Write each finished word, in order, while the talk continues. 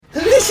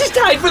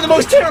just died for the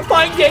most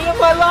terrifying day of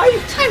my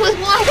life. Tied with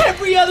what?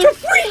 Every other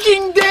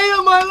freaking day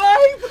of my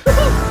life.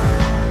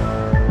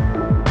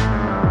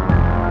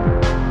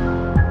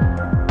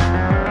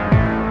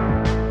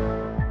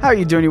 How are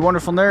you doing, you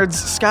wonderful nerds?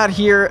 Scott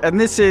here, and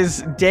this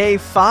is day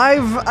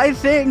 5, I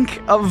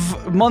think,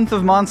 of Month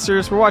of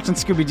Monsters. We're watching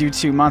Scooby-Doo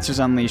 2 Monsters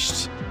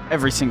Unleashed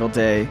every single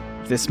day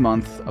this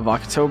month of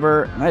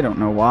October, and I don't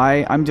know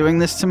why I'm doing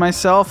this to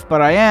myself,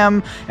 but I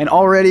am, and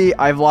already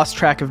I've lost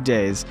track of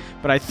days,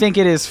 but I think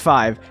it is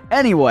 5.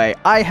 Anyway,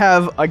 I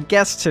have a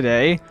guest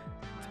today,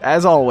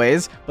 as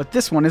always, but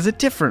this one is a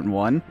different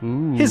one.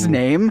 Ooh. His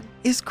name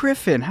is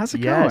Griffin. How's it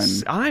going?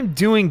 I'm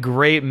doing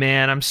great,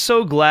 man. I'm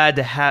so glad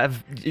to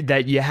have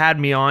that you had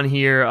me on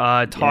here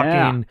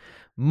talking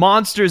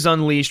Monsters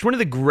Unleashed, one of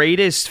the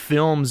greatest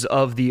films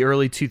of the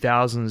early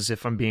 2000s,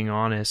 if I'm being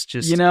honest.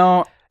 Just, you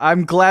know,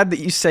 I'm glad that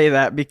you say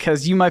that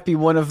because you might be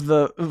one of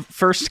the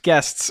first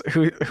guests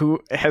who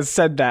has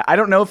said that. I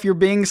don't know if you're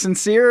being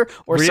sincere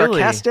or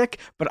sarcastic,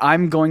 but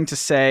I'm going to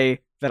say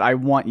that I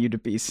want you to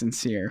be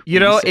sincere. You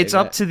know, it's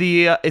up to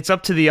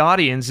the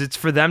audience. It's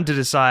for them to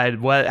decide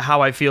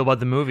how I feel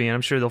about the movie, and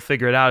I'm sure they'll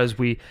figure it out as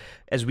we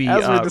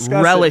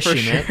relish in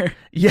it.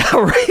 Yeah,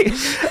 right.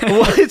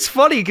 Well, it's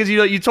funny because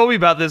you told me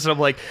about this, and I'm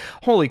like,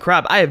 holy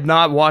crap! I have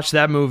not watched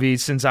that movie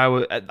since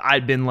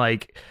I'd been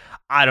like,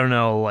 I don't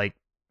know, like,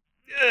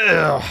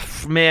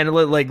 man,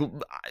 like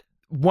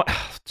what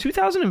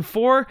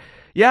 2004.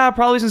 Yeah,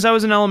 probably since I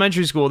was in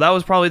elementary school. That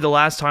was probably the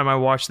last time I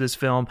watched this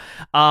film,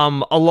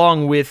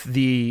 along with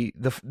the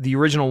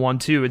original one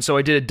too. And so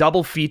I did a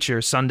double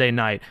feature Sunday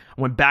night.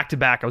 I went back to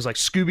back. I was like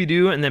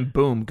Scooby-Doo, and then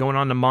boom, going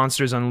on to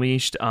Monsters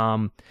Unleashed.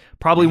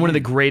 Probably one of the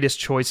greatest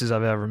choices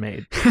I've ever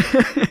made.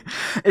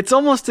 It's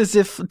almost as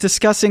if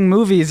discussing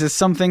movies is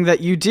something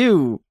that you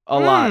do a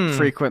lot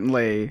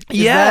frequently.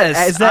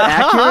 Is that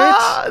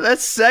accurate?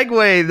 That's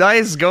segue.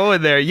 Nice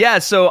going there. Yeah.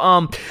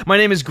 So, my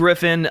name is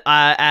Griffin,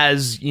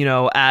 as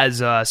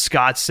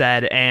Scott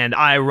said, and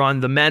I run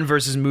the Men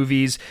vs.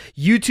 Movies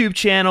YouTube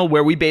channel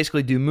where we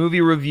basically do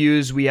movie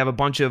reviews. We have a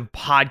bunch of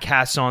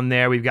podcasts on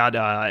there. We've got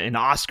an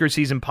Oscar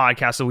season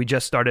podcast that we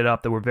just started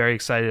up that we're very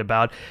excited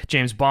about.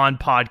 James Bond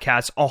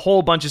podcasts, a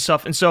whole bunch of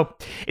stuff. And so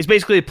it's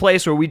basically a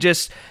place where we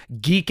just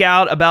geek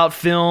out about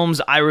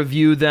films. I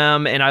review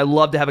them, and I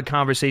love to have a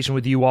conversation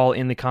with you all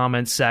in the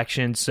comments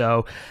section.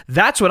 So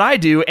that's what I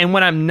do. And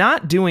when I'm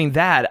not doing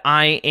that,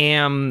 I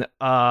am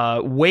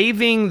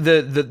waving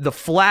the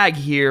flag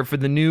here for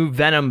the new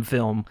Venom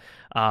film,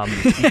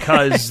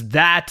 because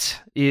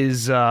that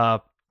is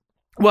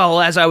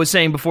well, as I was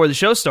saying before the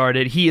show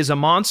started, he is a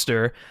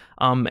monster,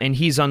 and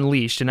he's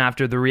unleashed. And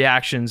after the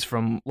reactions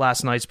from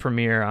last night's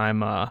premiere,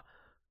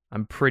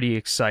 I'm pretty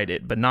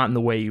excited, but not in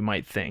the way you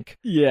might think.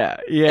 Yeah.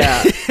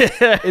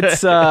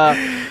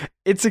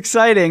 It's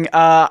exciting.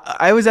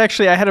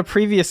 I had a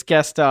previous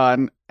guest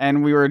on,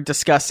 and we were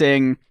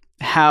discussing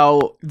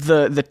how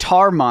the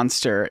tar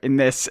monster in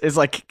this is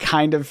like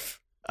kind of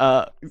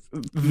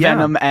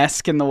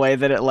Venom-esque in the way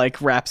that it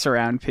like wraps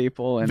around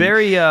people, and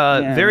very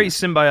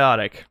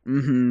symbiotic.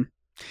 Mm-hmm.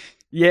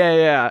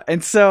 Yeah.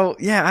 And so,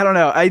 I don't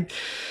know.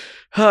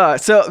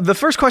 So the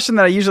first question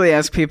that I usually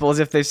ask people is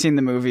if they've seen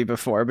the movie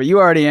before, but you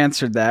already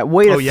answered that.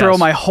 Way to throw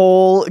my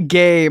whole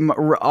game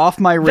off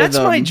my rhythm. That's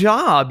my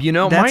job,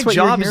 That's my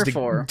job is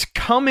to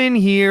come in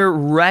here,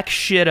 wreck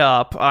shit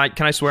up.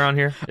 Can I swear on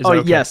here? Is that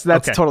okay? Yes,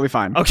 that's totally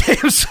fine. Okay,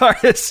 I'm sorry.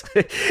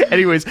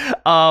 Anyways,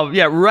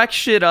 wreck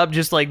shit up,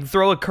 just like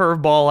throw a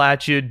curveball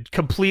at you,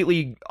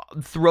 completely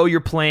throw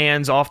your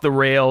plans off the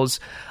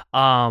rails.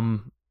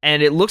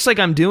 And it looks like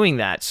I'm doing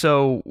that,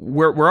 so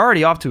we're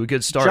already off to a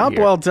good start. Job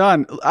here. Well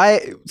done.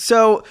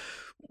 So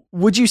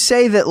would you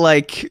say that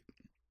like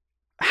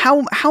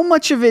how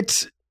much of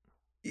it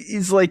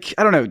is like,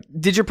 I don't know,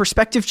 did your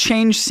perspective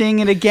change seeing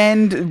it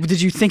again?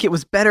 Did you think it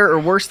was better or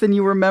worse than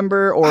you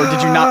remember, or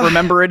did you not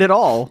remember it at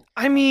all?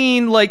 I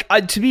mean, like,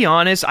 to be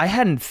honest, I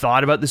hadn't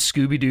thought about the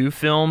Scooby-Doo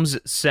films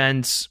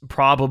since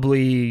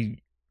probably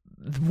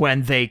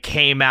when they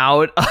came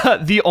out.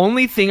 The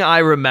only thing I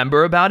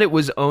remember about it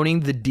was owning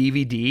the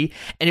DVD,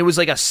 and it was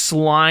like a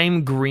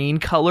slime green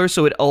color,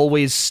 so it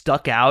always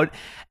stuck out.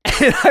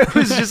 And I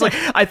was just like,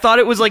 I thought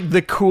it was like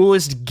the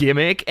coolest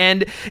gimmick.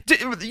 And,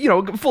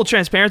 full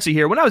transparency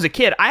here, when I was a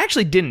kid, I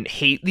actually didn't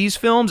hate these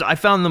films. I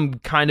found them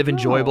kind of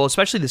enjoyable,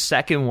 especially the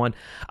second one.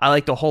 I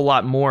liked a whole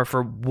lot more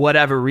for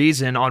whatever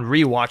reason. On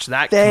rewatch,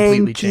 that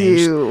completely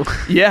changed.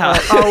 Yeah.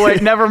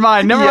 Wait, never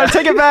mind.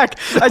 Take it back.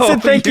 I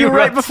said thank you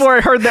right before I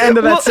heard the end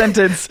of that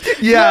sentence.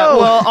 Yeah, no.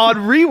 Well, on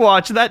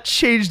rewatch, that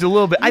changed a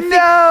little bit.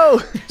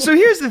 So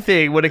here's the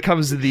thing when it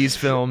comes to these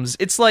films.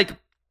 It's like,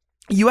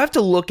 you have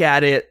to look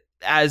at it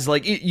as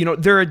like,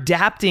 they're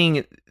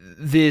adapting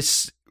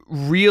this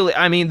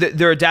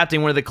they're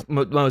adapting one of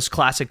the most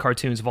classic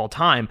cartoons of all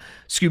time,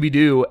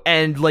 Scooby-Doo,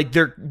 and like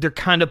they're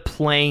kind of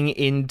playing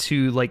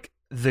into like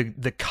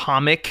the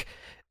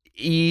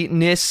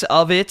comic-ness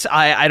of it.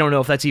 I don't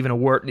know if that's even a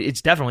word.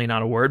 It's definitely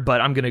not a word,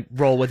 but I'm gonna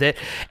roll with it.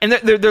 And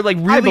they're like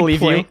really I believe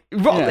playing. You.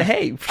 Yeah.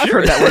 Hey, sure. I've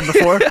heard that word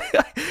before.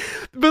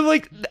 But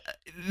like,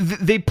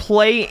 they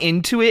play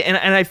into it, and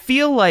I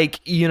feel like,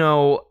 you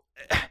know,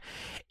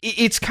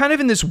 it's kind of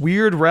in this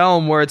weird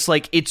realm where it's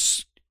like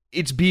it's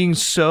being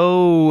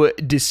so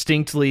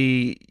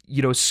distinctly,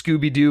 you know,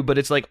 Scooby-Doo, but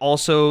it's like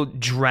also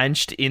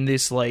drenched in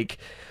this like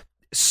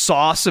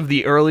sauce of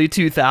the early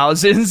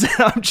 2000s.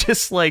 I'm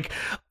just like,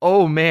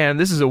 oh man,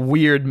 this is a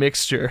weird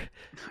mixture.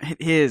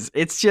 It is.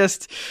 It's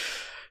just,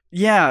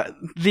 yeah,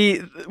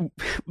 the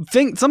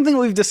thing, something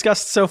we've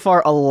discussed so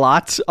far a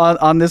lot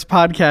on this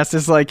podcast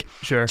is like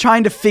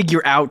trying to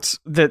figure out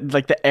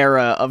the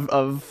era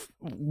of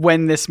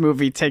when this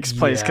movie takes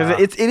place, because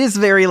it is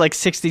very like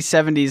 60s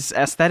 70s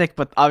aesthetic,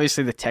 but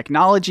obviously the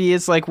technology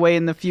is like way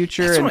in the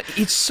future.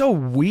 It's so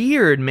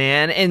weird,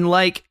 man. And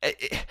like,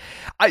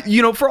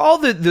 you know, for all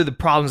the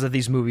problems that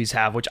these movies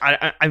have, which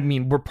I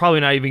mean, we're probably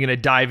not even going to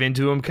dive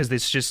into them because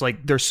it's just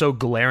like they're so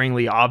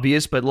glaringly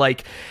obvious. But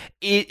like,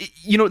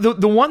 you know,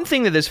 the one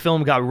thing that this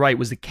film got right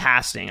was the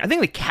casting. I think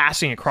the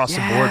casting across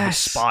the board was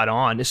spot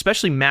on,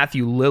 especially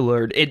Matthew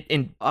Lillard.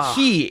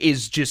 He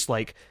is just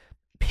like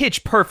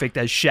pitch perfect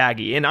as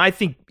Shaggy, and I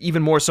think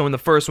even more so in the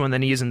first one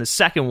than he is in the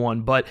second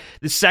one. But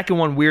the second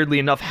one, weirdly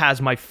enough,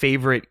 has my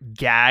favorite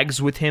gags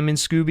with him in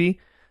Scooby.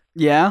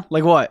 Yeah,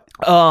 like what?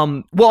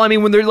 Well, I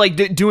mean, when they're like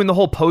doing the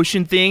whole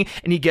potion thing,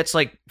 and he gets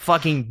like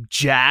fucking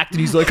jacked, and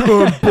he's like,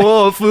 "I'm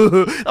buff."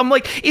 I'm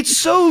like, it's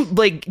so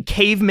like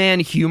caveman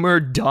humor,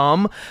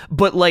 dumb,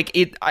 but like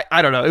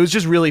I don't know. It was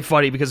just really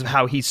funny because of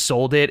how he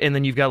sold it, and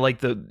then you've got like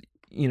the,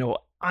 you know,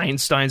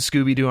 Einstein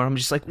Scooby-Doo, and I'm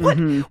just like,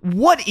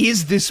 what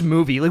is this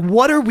movie? Like,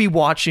 what are we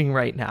watching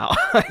right now?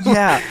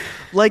 Yeah,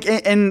 like,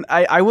 and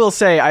I will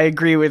say I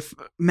agree with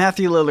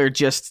Matthew Lillard.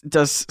 Just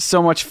does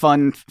so much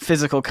fun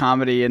physical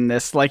comedy in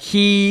this. Like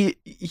he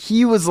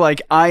was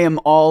like, I am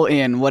all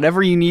in.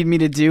 Whatever you need me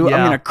to do,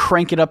 I'm gonna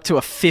crank it up to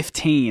a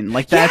 15.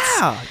 Like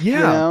that's you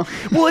know?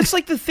 Well, it's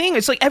like the thing.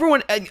 It's like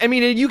everyone. I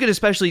mean, you could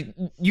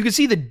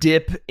see the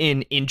dip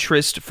in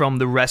interest from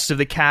the rest of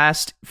the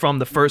cast from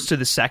the first to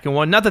the second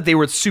one. Not that they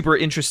were super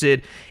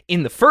interested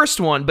in the first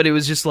one, but it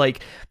was just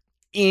like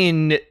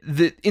in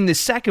the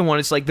second one,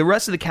 it's like the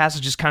rest of the cast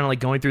is just kind of like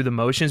going through the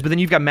motions, but then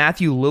you've got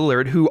Matthew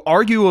Lillard, who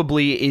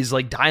arguably is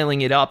like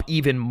dialing it up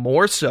even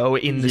more so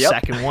in the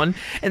second one,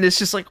 and it's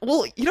just like,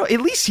 well, you know,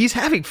 at least he's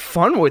having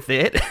fun with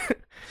it.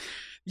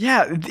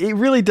 Yeah, it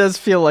really does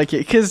feel like it,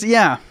 because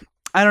I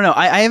don't know,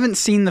 I haven't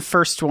seen the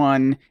first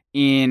one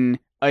in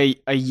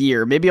a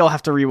year. Maybe I'll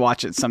have to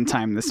rewatch it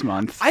sometime this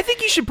month. I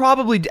think you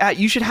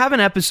should have an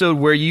episode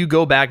where you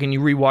go back and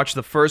you rewatch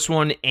the first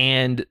one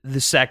and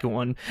the second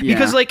one,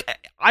 because like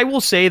I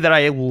will say that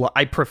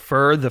I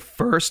prefer the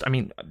first. I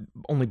mean,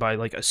 only by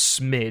like a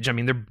smidge. I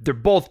mean, they're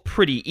both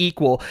pretty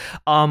equal.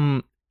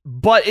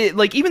 But it,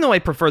 like, even though I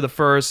prefer the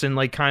first, and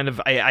like kind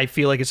of I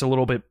feel like it's a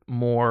little bit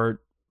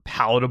more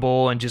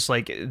palatable, and just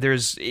like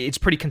it's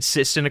pretty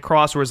consistent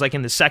across, whereas like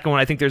in the second one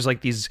I think there's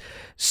like these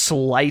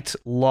slight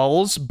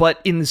lulls,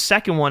 but in the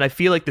second one I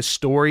feel like the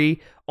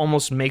story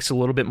almost makes a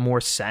little bit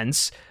more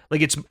sense.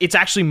 Like it's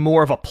actually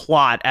more of a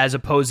plot as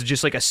opposed to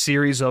just like a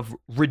series of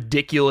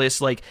ridiculous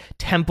like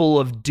Temple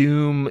of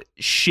Doom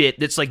shit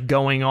that's like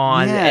going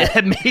on.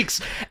 It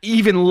makes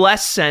even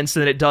less sense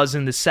than it does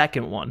in the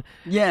second one.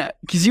 Yeah,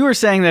 because you were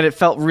saying that it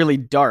felt really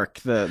dark.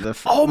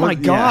 Oh my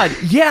god,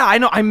 yeah, I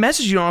know. I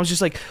messaged you and I was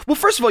just like, well,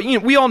 first of all, you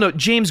know, we all know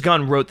James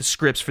Gunn wrote the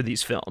scripts for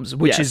these films,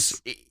 which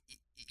is,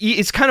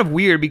 it's kind of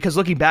weird because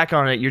looking back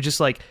on it, you're just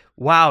like,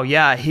 wow,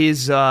 yeah,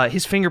 his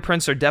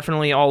fingerprints are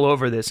definitely all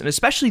over this, and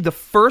especially the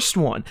first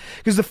one,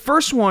 because the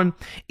first one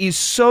is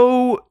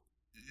so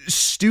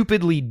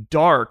stupidly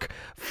dark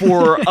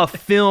for a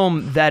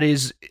film that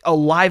is a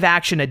live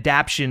action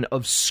adaptation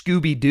of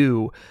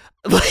Scooby-Doo.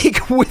 Like,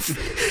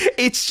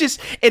 it's just,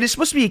 and it's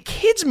supposed to be a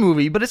kids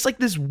movie, but it's like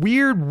this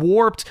weird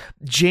warped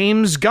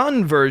James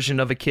Gunn version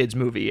of a kids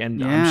movie,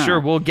 and I'm sure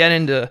we'll get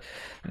into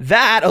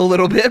that a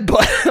little bit,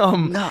 but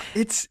no,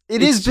 it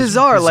is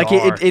bizarre. Like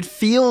it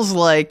feels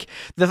like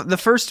the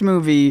first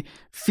movie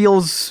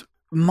feels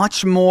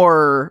much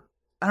more,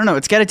 I don't know,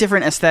 it's got a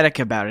different aesthetic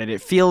about it.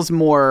 It feels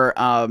more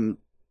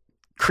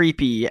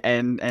creepy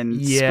and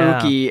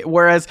spooky,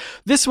 whereas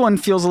this one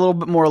feels a little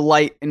bit more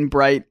light and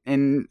bright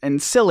and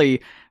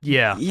silly.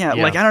 Yeah.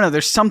 Like, I don't know,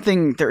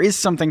 there is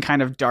something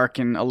kind of dark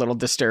and a little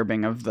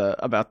disturbing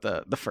about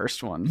the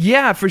first one.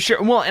 Yeah, for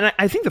sure. Well, and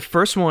I think the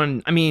first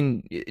one, I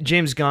mean,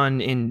 James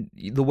Gunn, in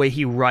the way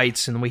he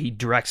writes and the way he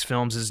directs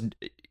films,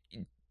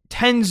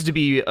 tends to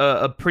be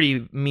a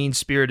pretty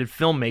mean-spirited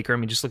filmmaker. I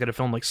mean, just look at a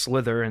film like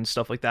Slither and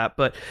stuff like that,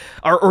 but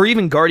or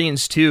even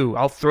Guardians 2.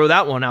 I'll throw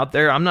that one out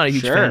there. I'm not a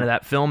huge fan of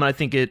that film, and I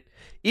think it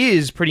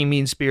is pretty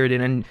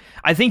mean-spirited, and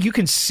I think you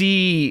can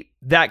see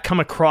that come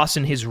across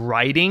in his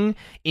writing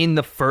in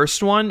the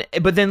first one,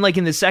 but then like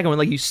in the second one,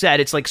 like you said,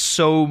 it's like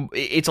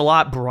it's a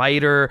lot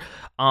brighter.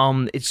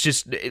 It's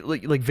just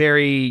like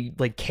very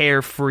like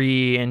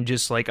carefree, and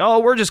just like, oh,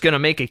 we're just gonna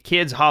make a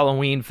kids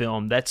Halloween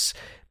film that's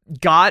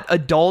got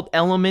adult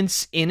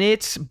elements in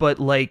it, but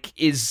like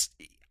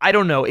I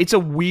don't know, it's a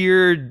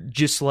weird,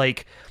 just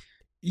like,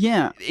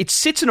 it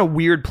sits in a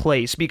weird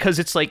place because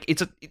it's like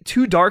it's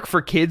too dark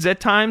for kids at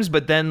times,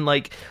 but then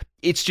like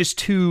it's just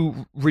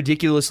too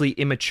ridiculously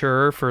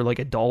immature for like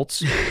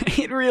adults.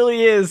 It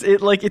really is.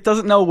 It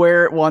doesn't know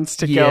where it wants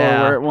to go,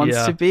 or where it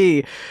wants to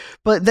be.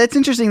 But that's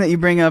interesting that you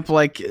bring up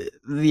like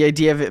the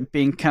idea of it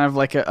being kind of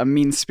like a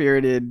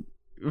mean-spirited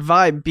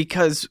vibe,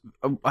 because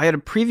I had a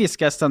previous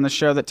guest on the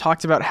show that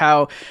talked about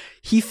how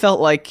he felt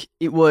like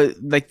it was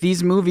like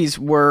these movies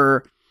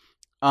were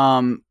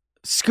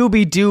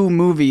Scooby-Doo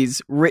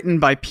movies written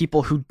by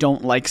people who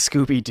don't like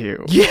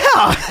Scooby-Doo.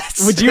 Yeah.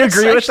 Would you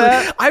agree with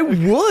that? I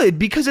would,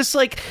 because it's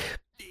like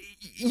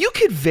you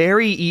could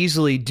very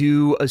easily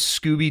do a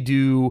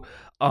Scooby-Doo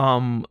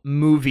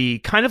movie,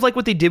 kind of like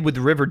what they did with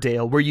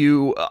Riverdale, where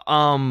you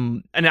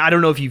and I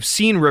don't know if you've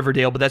seen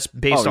Riverdale, but that's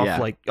based off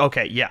like,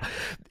 okay, yeah.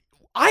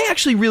 I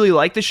actually really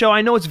like the show.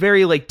 I know it's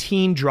very like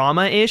teen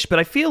drama-ish, but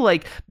I feel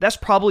like that's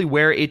probably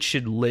where it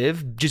should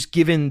live, just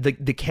given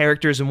the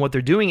characters and what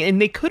they're doing.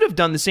 And they could have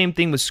done the same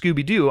thing with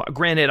Scooby-Doo.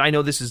 Granted, I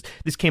know this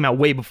came out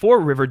way before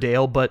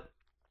Riverdale, but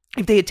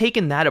if they had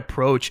taken that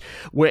approach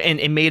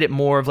and made it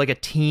more of like a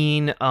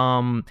teen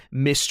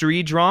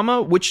mystery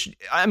drama, which,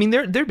 I mean,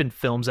 there have been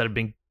films that have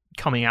been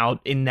coming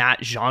out in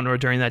that genre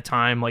during that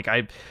time. Like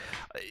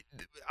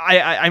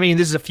I mean,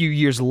 this is a few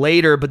years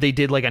later, but they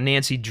did like a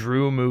Nancy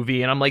Drew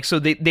movie, and I'm like, so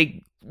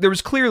there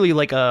was clearly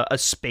like a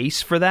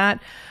space for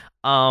that.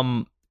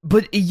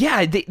 But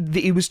yeah,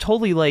 it was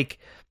totally like,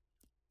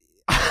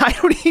 I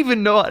don't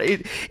even know.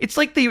 It's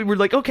like they were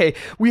like, okay,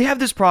 we have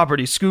this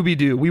property,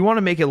 Scooby-Doo. We want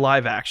to make it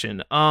live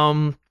action.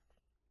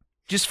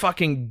 Just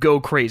fucking go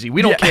crazy.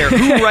 We don't care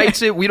who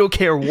writes it. We don't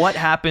care what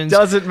happens.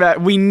 Doesn't matter.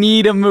 We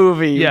need a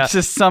movie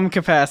to some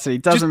capacity.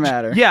 Doesn't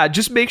matter. Yeah,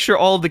 just make sure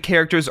all of the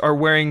characters are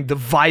wearing the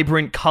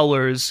vibrant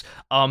colors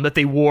that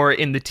they wore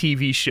in the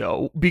TV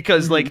show.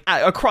 Because like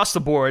across the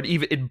board,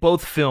 even in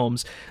both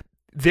films,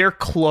 their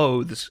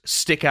clothes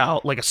stick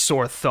out like a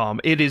sore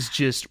thumb. It is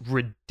just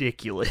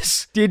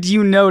ridiculous. Did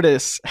you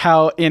notice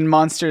how in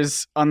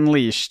Monsters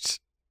Unleashed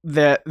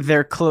that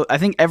their clothes, I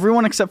think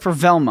everyone except for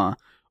Velma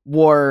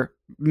wore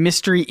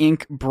Mystery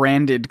Inc.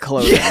 branded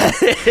clothing?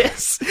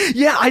 Yes.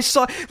 Yeah, I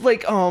saw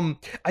like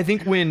I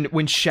think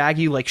when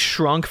Shaggy like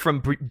shrunk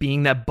from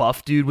being that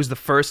buff dude was the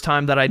first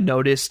time that I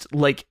noticed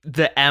like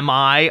the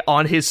MI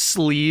on his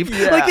sleeve.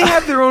 Yeah. Like they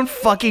have their own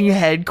fucking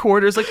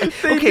headquarters. Like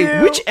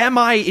okay, which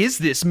MI is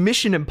this?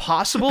 Mission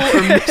Impossible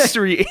or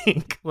Mystery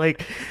Inc.?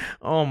 Like,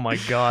 oh my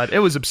god, it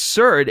was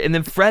absurd. And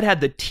then Fred had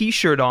the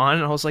T-shirt on,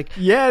 and I was like,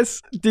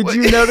 yes. Did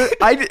you notice?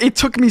 It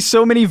took me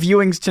so many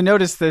viewings to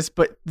notice this,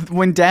 but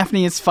when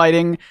Daphne is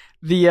fighting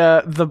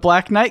the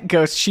Black Knight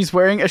ghost, she's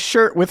wearing a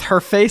shirt with her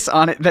face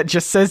on it that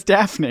just says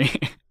Daphne.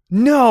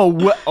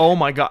 No, oh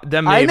my god,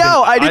 that I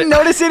know, I didn't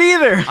notice it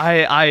either.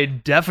 I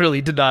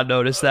definitely did not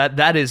notice that.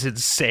 That is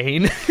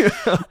insane.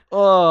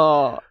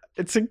 Oh,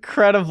 it's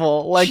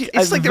incredible. Like,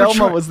 it's like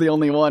Velma was the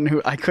only one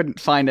who I couldn't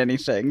find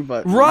anything,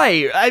 but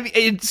right.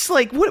 It's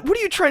like, what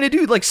are you trying to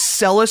do? Like,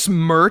 sell us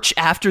merch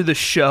after the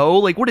show?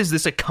 Like, what is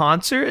this, a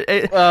concert?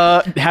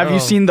 Have you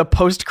seen the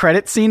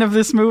post-credit scene of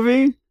this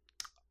movie?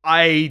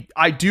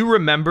 I do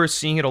remember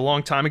seeing it a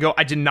long time ago.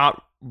 I did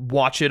not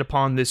watch it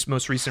upon this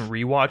most recent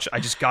rewatch.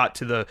 I just got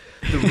to the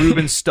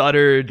Ruben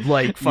Studdard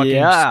like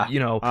fucking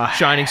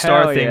shining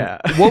star thing. Yeah.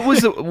 What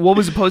was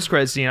the post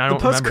credit scene? I don't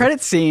remember. The post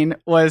credit scene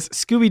was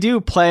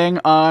Scooby-Doo playing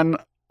on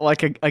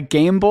like a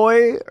Game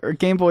Boy or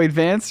Game Boy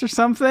Advance or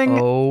something.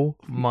 Oh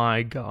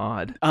my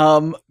god.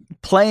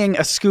 Playing the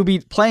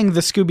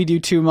Scooby-Doo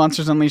 2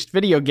 Monsters Unleashed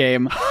video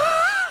game.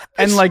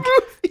 And like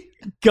movie.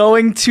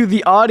 Going to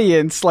the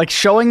audience, like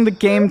showing the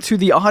game to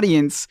the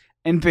audience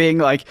and being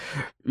like,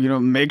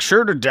 make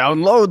sure to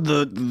download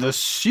the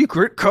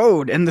secret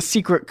code. And the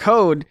secret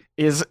code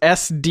is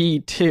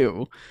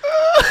SD2.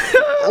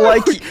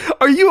 Like,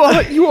 you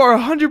are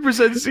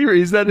 100%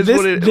 serious? That is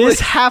what it is. This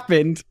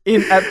happened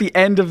at the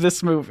end of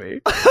this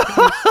movie.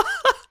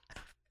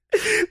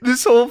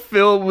 This whole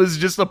film was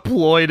just a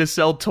ploy to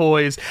sell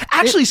toys.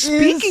 Actually,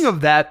 speaking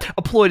of that,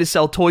 a ploy to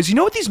sell toys, you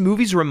know what these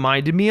movies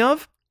reminded me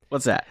of?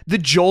 What's that? The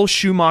Joel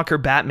Schumacher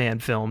Batman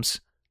films.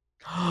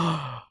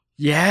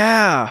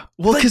 Yeah.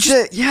 Well, because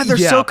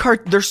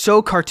they're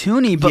so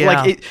cartoony, but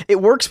like it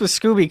works with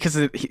Scooby because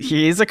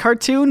he is a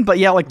cartoon. But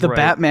yeah, like the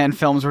Batman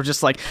films were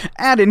just like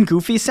add in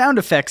goofy sound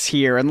effects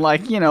here and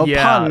like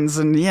puns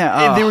and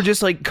and they were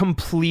just like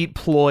complete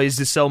ploys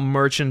to sell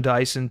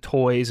merchandise and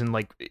toys and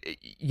like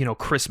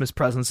Christmas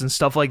presents and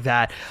stuff like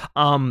that.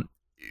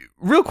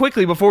 Real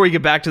quickly before we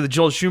get back to the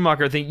Joel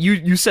Schumacher thing,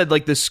 you said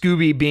like the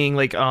Scooby being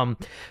like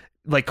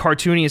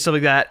cartoony and stuff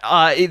like that.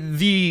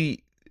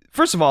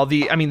 First of all,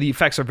 the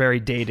effects are very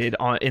dated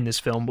in this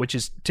film, which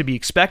is to be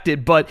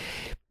expected, but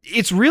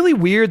it's really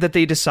weird that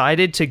they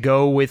decided to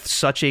go with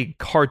such a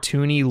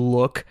cartoony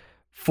look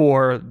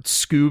for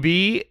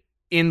Scooby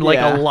in like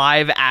a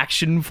live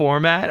action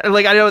format.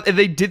 Like I know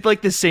they did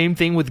like the same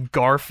thing with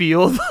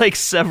Garfield like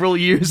several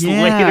years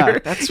later.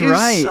 That's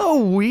right. It's so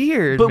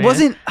weird. But man.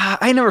 wasn't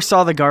I never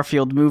saw the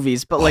Garfield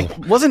movies, but like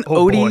wasn't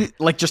Odie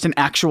like just an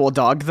actual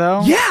dog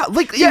though? Yeah,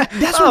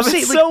 that's what I'm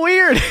saying. It's like, so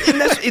weird.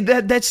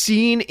 And that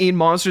scene in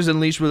Monsters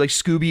Unleashed where like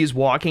Scooby is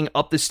walking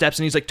up the steps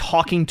and he's like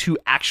talking to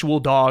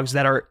actual dogs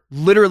that are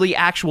literally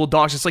actual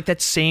dogs. It's like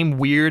that same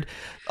weird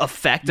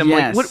effect. I'm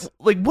Yes.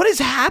 what is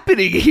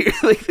happening here?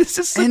 Like, this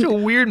is such a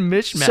weird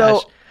mishmash.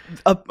 So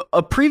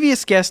a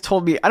previous guest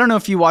told me, I don't know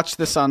if you watched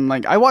this on,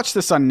 like, I watched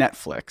this on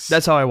Netflix.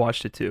 That's how I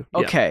watched it too. Yeah.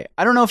 Okay.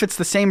 I don't know if it's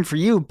the same for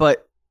you,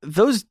 but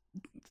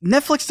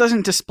Netflix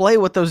doesn't display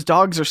what those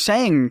dogs are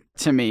saying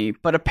to me,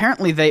 but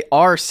apparently they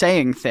are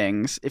saying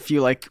things if you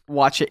like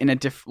watch it in a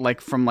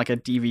from like a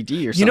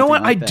DVD or something. You know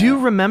what? like I that. do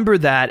remember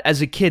that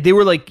as a kid. They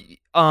were like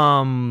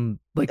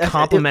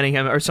complimenting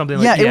him or something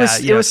like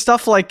that. It was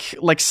stuff like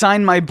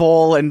sign my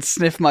bowl and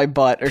sniff my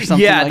butt or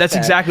something like that's that.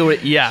 exactly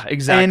what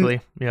exactly.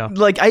 Yeah.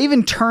 Like, I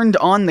even turned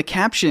on the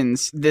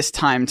captions this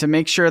time to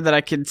make sure that I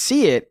could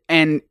see it,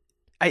 and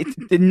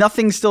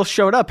nothing still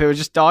showed up. It was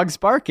just dogs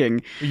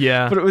barking.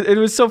 Yeah. But it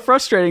was so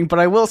frustrating. But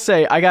I will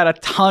say, I got a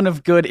ton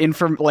of good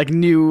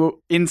new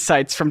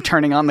insights from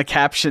turning on the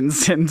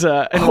captions and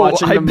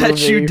watching the movie. I bet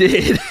you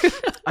did.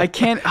 I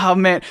can't. Oh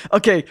man.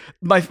 Okay.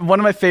 One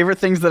of my favorite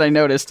things that I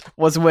noticed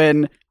was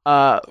when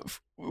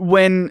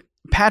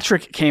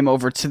Patrick came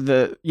over to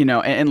the,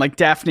 and like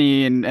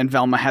Daphne and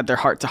Velma had their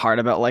heart to heart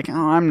about like, oh,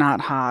 I'm not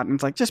hot. And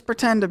it's like, just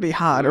pretend to be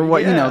hot or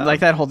what,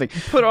 like that whole thing.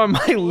 Put on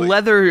my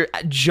leather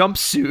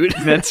jumpsuit.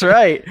 That's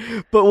right.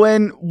 But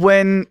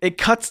when it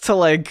cuts to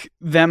like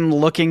them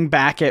looking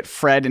back at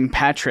Fred and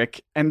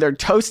Patrick and they're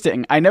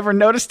toasting, I never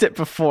noticed it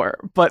before,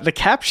 but the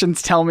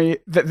captions tell me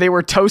that they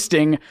were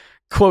toasting,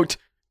 quote,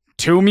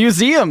 two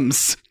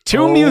museums.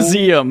 Oh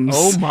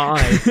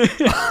my.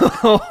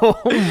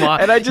 Oh my.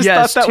 And I just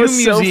thought that was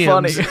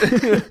museums. So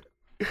funny.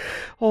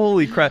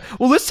 Holy crap.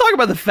 Well, let's talk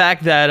about the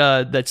fact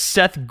that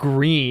Seth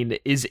Green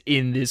is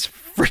in this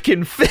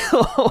freaking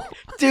film.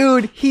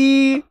 Dude,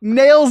 he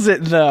nails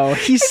it though.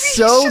 He's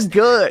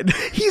good.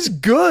 He's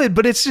good,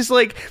 but it's just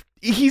like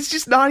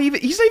he's not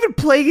even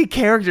playing a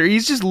character. He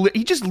just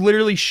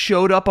literally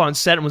showed up on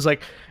set and was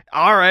like,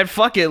 all right,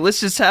 fuck it,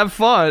 let's just have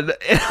fun.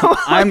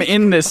 I'm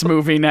in this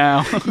movie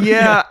now.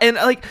 Yeah, and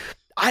like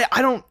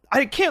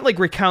I can't like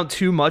recount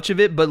too much of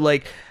it, but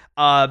like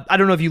I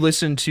don't know if you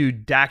listen to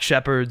Dak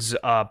Shepard's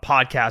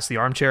podcast, The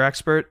Armchair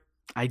Expert.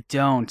 I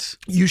don't.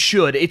 You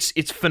should.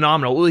 It's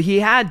phenomenal. Well, he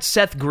had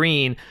Seth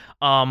Green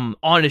on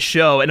a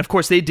show, and of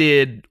course they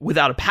did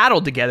Without a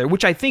Paddle together,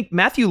 which I think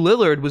Matthew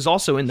Lillard was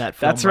also in that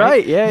film. That's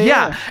right.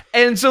 Yeah.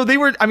 And so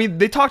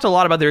they talked a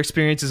lot about their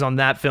experiences on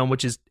that film,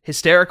 which is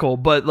hysterical,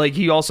 but like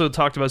he also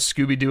talked about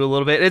Scooby-Doo a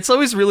little bit. It's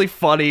always really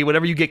funny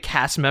whenever you get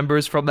cast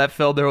members from that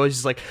film. They're always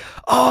just like,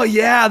 oh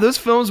yeah, those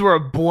films were a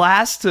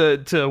blast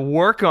to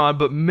work on,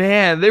 but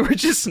man, they were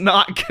just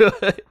not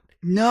good.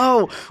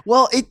 No.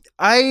 Well,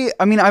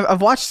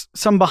 I've watched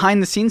some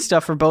behind the scenes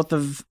stuff for both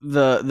of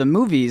the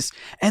movies,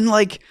 and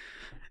like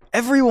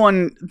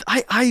everyone,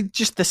 I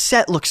just, the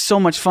set looks so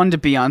much fun to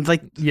be on.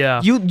 Like,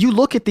 yeah, you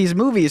look at these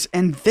movies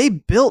and they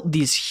built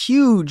these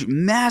huge,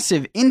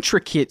 massive,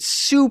 intricate,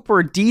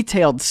 super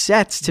detailed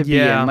sets to be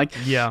in. Like,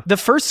 the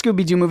first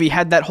Scooby-Doo movie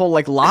had that whole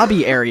like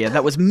lobby area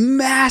that was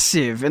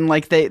massive, and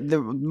like the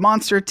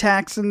monster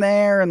attacks in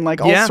there, and like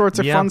all sorts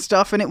of fun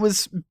stuff, and it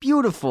was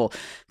beautiful.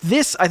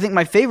 This, I think,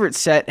 my favorite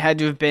set had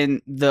to have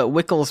been the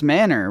Wickles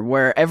Manor,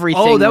 where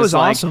everything. Oh, that was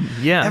like, awesome!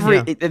 Yeah,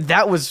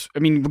 that was. I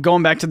mean,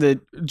 going back to the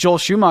Joel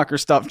Schumacher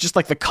stuff, just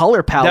like the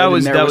color palette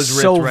in there was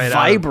so right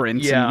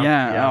vibrant.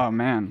 Yeah. Oh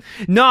man.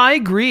 No, I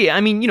agree.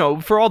 I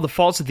mean, for all the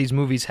faults that these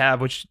movies have,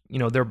 which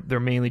they're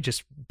mainly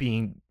just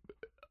being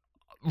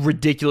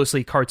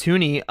ridiculously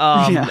cartoony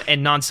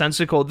and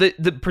nonsensical.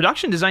 The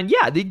production design,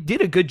 they did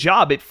a good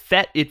job. It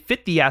fit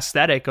the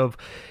aesthetic of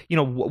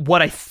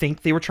what I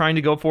think they were trying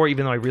to go for,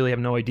 even though I really have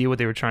no idea what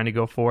they were trying to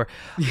go for.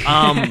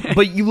 But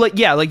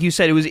like you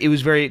said, it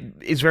was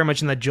very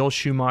much in that Joel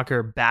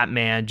Schumacher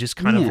Batman, just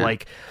kind of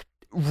like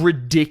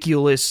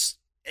ridiculous,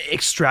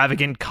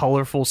 extravagant,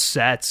 colorful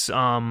sets.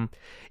 The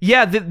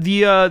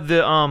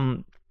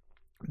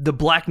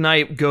Black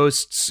Knight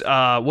ghosts,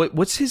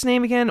 what's his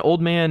name again?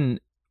 Old man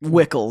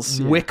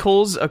Wickles.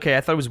 Wickles? Okay, I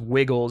thought it was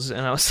Wiggles,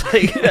 and I was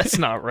like, that's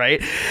not right.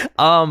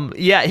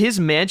 His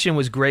mansion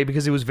was great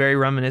because it was very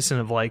reminiscent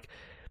of like,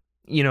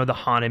 the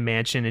Haunted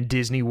Mansion in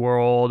Disney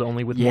World,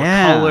 only with more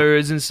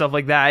colors and stuff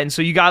like that. And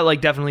so you got like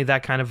definitely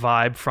that kind of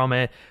vibe from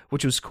it,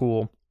 which was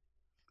cool.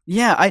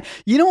 Yeah,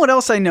 you know what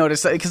else I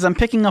noticed? Because I'm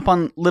picking up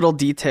on little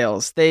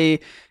details. The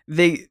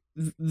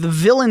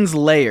villain's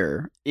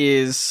lair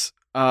is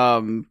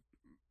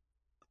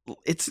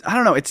it's, I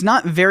don't know, it's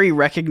not very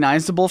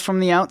recognizable from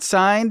the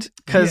outside,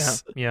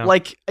 because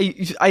like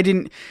I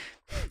didn't,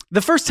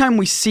 the first time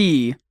we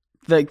see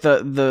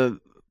the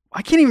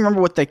I can't even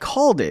remember what they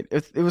called it.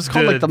 It was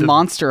called like the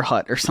Monster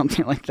Hut or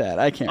something like that.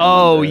 I can't remember.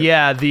 Oh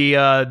yeah,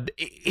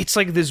 it's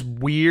like this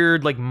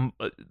weird like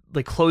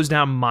closed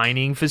down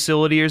mining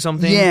facility or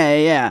something.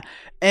 Yeah.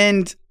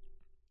 And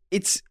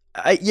it's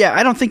I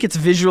don't think it's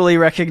visually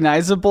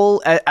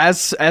recognizable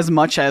as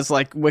much as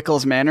like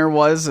Wickles Manor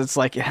was. It's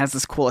like it has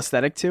this cool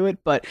aesthetic to it,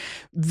 but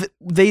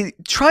they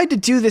tried to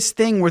do this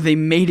thing where they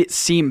made it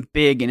seem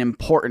big and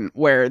important,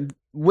 where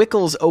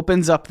Wickles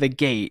opens up the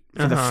gate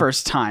for the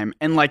first time,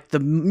 and like the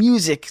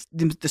music,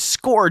 the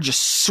score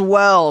just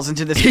swells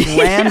into this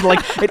grand, like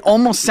it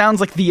almost sounds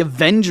like the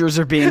Avengers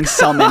are being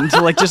summoned,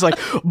 like just like,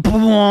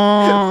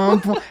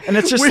 and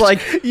it's just but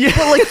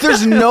like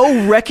there's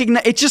no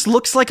recognition. It just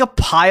looks like a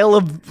pile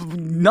of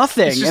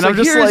nothing, and I'm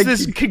just here's like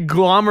this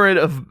conglomerate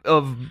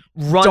of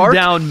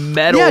rundown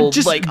metal,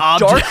 just like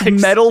objects. dark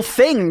metal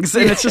things,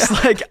 and it's just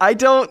like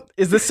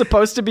is this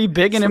supposed to be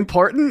big and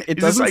important? It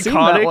doesn't seem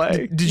that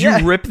way. Did you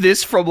rip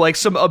this from like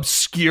some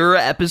obscure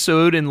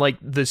episode in like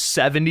the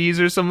 70s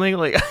or something?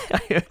 Like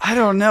I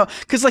don't know,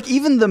 because like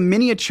even the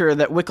miniature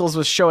that Wickles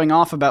was showing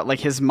off about like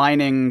his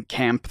mining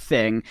camp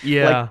thing,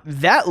 like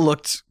that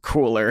looked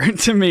cooler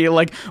to me.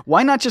 Like,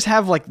 why not just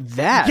have like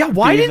that? Yeah,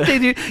 why didn't they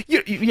do?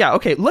 Yeah,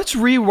 okay. Let's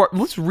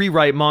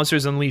rewrite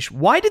Monsters Unleashed.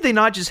 Why did they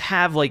not just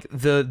have like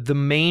the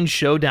main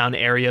showdown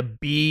area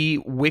be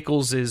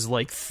Wickles's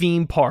like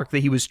theme park that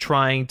he was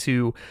trying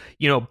to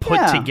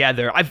put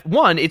together?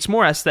 It's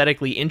more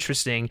aesthetically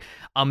interesting.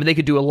 And they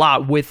could do a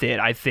lot with it,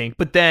 I think.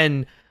 But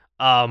then,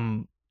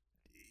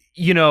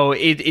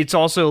 it's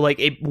also like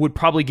it would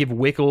probably give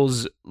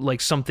Wickles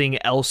like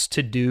something else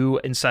to do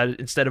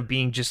instead of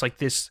being just like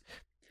this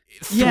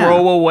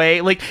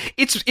throwaway. Like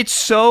it's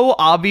so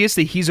obvious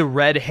that he's a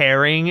red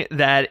herring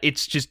that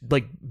it's just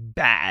like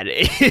bad.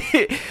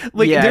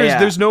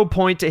 There's no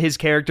point to his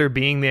character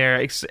being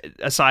there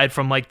aside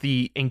from like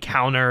the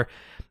encounter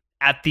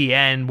at the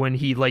end when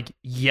he like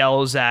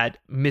yells at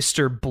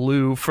Mr.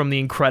 Blue from the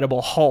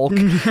Incredible Hulk.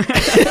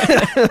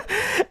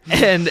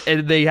 and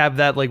they have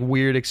that like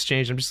weird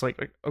exchange. I'm just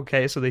like,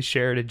 okay, so they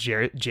shared a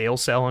jail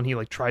cell and he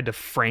like tried to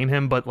frame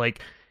him, but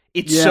like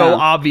it's so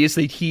obvious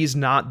that he's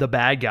not the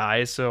bad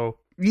guy. So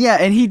yeah,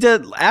 and he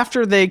did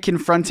after they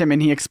confront him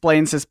and he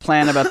explains his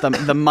plan about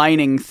the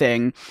mining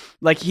thing.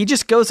 Like he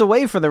just goes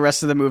away for the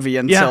rest of the movie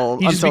until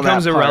he just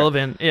becomes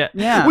irrelevant. Yeah.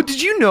 Well, did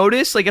you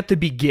notice like at the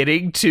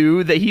beginning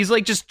too that he's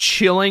like just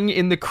chilling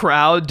in the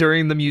crowd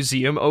during the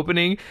museum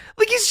opening?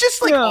 Like he's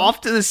just like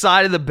off to the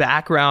side of the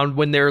background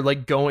when they're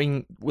like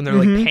like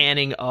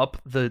panning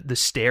up the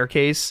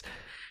staircase.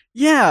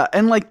 Yeah,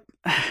 and like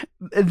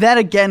that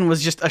again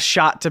was just a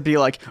shot to be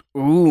like,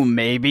 ooh,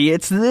 maybe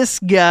it's this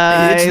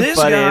guy. It's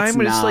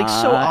like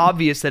so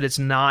obvious that it's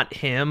not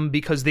him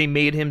because they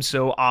made him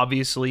so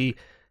obviously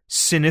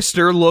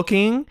sinister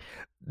looking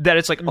that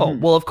it's like, oh,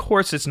 well, of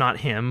course it's not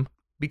him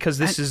because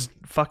this is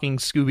fucking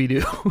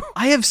Scooby-Doo.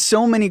 I have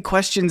so many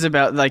questions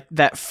about like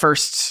that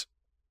first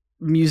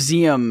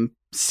museum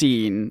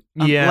scene.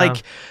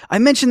 Like I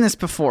mentioned this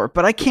before,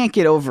 but I can't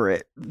get over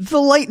it. The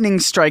lightning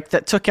strike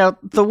that took out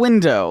the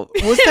window.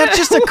 Was that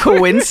just a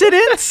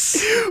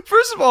coincidence?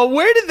 First of all,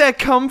 where did that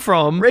come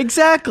from?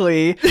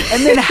 Exactly.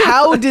 And then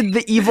how did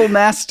the evil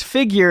masked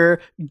figure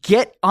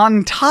get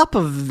on top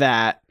of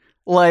that?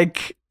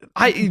 Like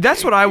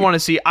that's what I want to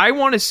see. I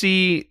want to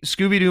see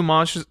Scooby-Doo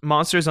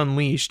Monsters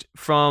Unleashed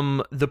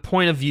from the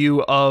point of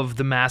view of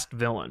the masked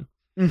villain.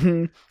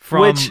 From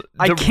which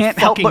I can't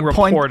help but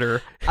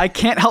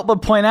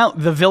point out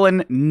the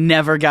villain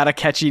never got a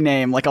catchy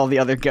name like all the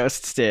other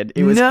ghosts did.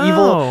 It was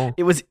evil.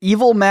 It was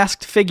evil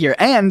masked figure,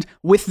 and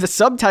with the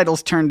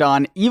subtitles turned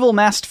on, evil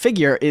masked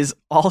figure is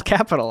all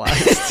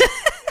capitalized.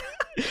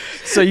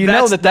 So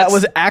know that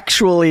was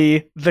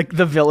actually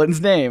the villain's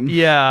name.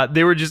 Yeah,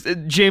 they were just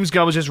James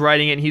Gunn was just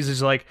writing it, and he's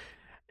just like,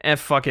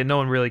 fuck it, no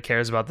one really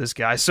cares about this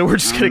guy, so we're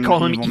just gonna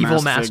call him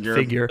evil masked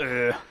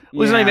figure.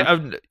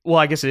 Well,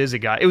 I guess it is a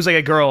guy. It was like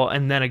a girl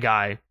and then a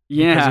guy.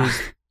 Yeah. It was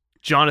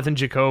Jonathan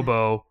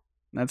Jacobo.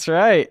 That's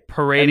right.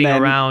 Parading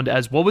around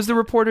as, what was the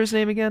reporter's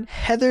name again?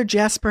 Heather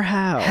Jasper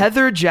Howe.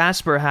 Heather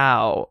Jasper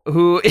Howe,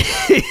 who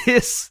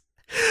is,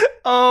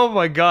 oh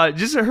my God,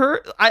 just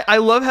her. I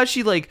love how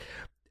she like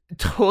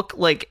took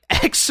like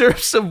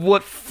excerpts of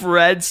what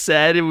Fred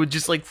said and would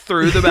just like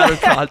threw them out of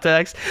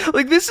context.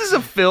 Like this is a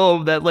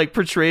film that like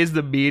portrays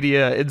the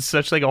media in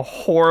such like a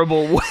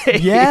horrible way.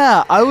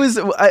 Yeah, I was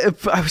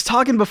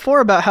talking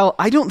before about how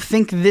I don't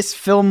think this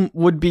film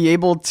would be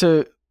able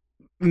to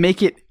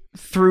make it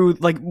through,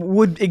 like,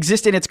 would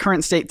exist in its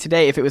current state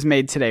today if it was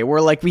made today,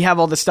 where like we have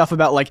all this stuff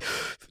about like,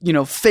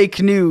 fake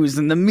news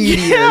and the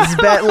media is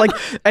bad, like,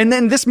 and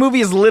then this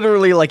movie is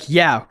literally like,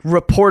 yeah,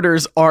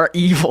 reporters are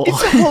evil.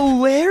 It's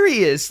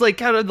hilarious, like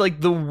kind of like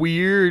the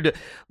weird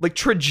like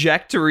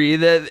trajectory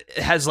that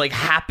has like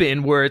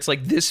happened where it's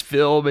like this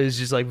film is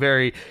just like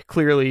very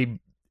clearly,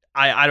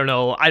 I don't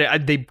know.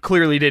 They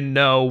clearly didn't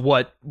know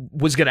what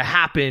was going to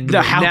happen.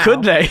 How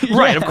could they?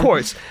 Right, of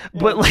course.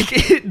 But like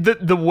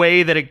the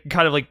way that it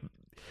kind of like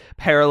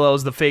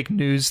parallels the fake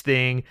news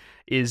thing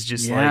is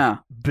just like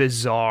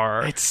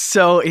bizarre. It's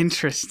so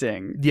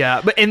interesting.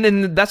 Yeah, but and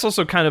then that's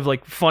also kind of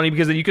like funny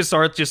because then you can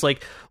start just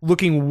like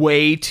looking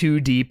way too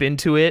deep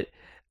into it.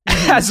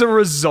 As a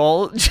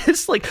result,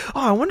 just like,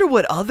 oh, I wonder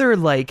what other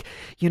like,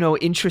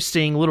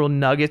 interesting little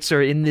nuggets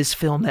are in this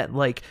film that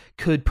like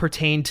could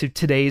pertain to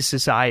today's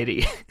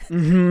society.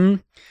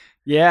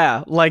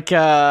 Yeah, like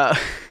oh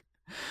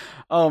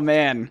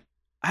man,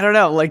 I don't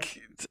know,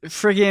 like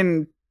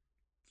friggin'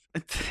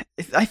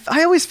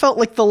 I always felt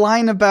like the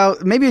line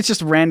about, maybe it's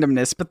just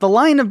randomness, but the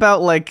line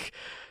about like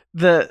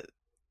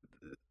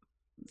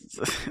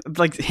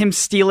him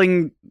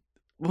stealing,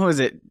 what was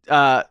it?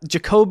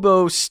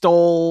 Jacobo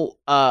stole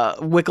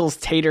Wickles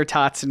tater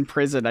tots in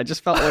prison. I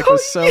just felt like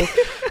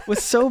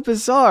was so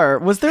bizarre.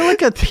 Was there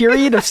like a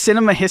period of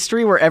cinema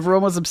history where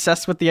everyone was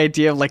obsessed with the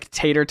idea of like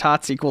tater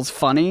tots equals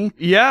funny?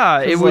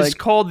 Yeah, it was like,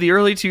 called the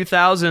early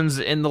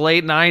 2000s in the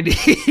late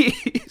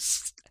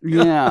 90s.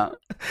 Yeah.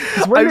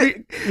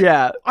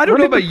 I don't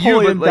know about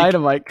you, but like,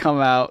 Dynamite come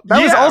out.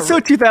 That was also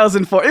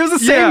 2004. It was the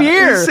same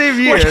year. It was the same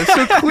year.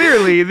 So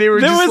clearly they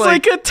were there just was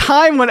like a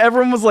time when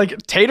everyone was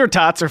like, tater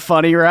tots are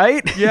funny,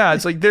 right? Yeah,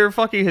 it's like they're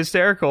fucking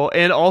hysterical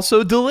and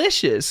also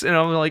delicious. And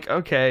I'm like,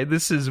 okay,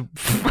 this is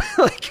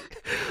like,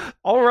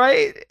 all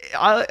right.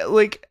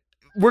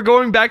 We're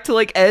going back to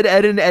like Ed,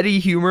 and Eddie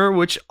humor,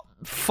 which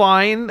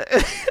fine.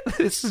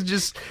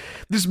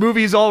 This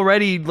movie is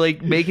already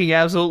like making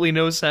absolutely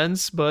no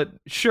sense, but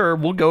sure,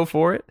 we'll go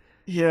for it.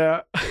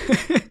 Yeah.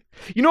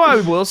 You know what I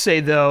will say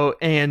though,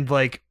 and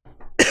like,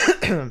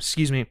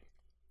 excuse me,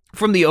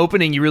 from the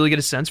opening, you really get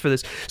a sense for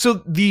this.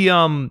 So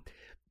the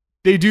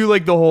they do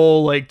like the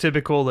whole like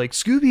typical like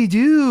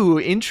Scooby-Doo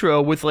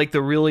intro with like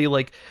the really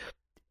like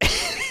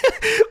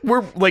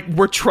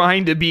we're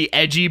trying to be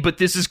edgy, but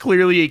this is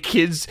clearly a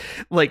kid's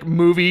like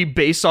movie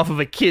based off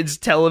of a kid's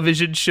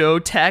television show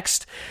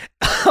text.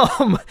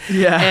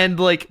 And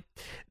like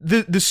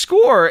the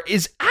score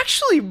is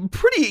actually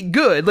pretty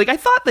good. Like I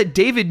thought that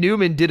David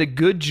Newman did a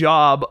good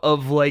job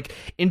of like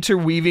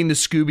interweaving the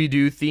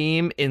Scooby-Doo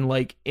theme in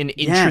like an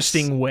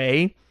interesting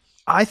way.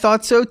 I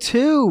thought so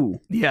too.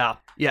 Yeah,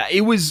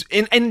 it was,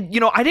 and you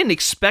know, I didn't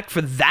expect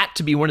for that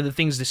to be one of the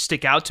things to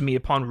stick out to me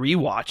upon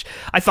rewatch.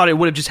 I thought it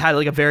would have just had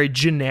like a very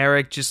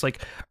generic, just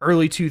like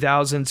early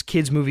 2000s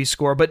kids movie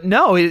score, but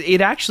no,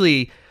 it's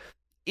actually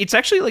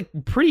like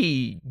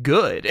pretty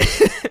good.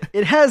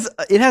 It has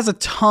a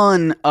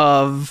ton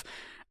of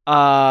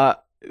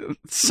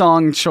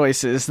song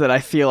choices that I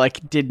feel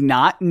like did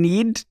not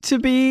need to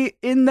be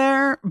in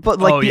there, but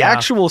like the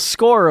actual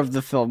score of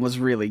the film was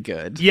really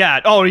good.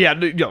 Yeah. Oh yeah.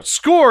 No,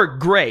 score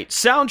great.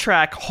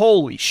 Soundtrack,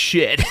 holy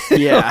shit.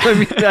 Yeah.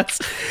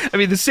 I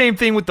mean the same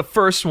thing with the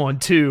first one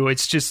too.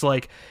 It's just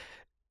like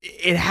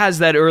it has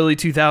that early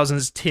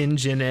 2000s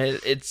tinge in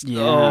it. It's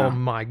oh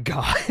my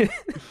god.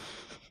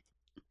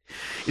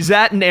 Is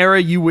that an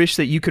era you wish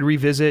that you could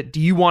revisit?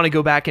 Do you want to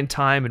go back in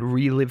time and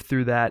relive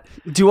through that?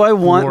 Do I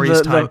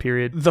want time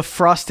period? The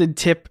frosted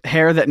tip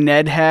hair that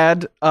Ned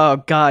had? Oh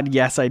God,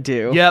 yes, I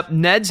do. Yep,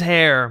 Ned's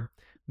hair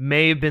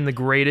may have been the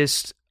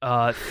greatest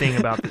thing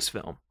about this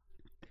film.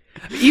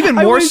 Even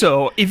more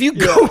so, if you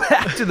go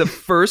back to the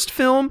first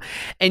film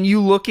and you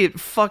look at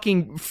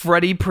fucking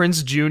Freddie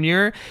Prinze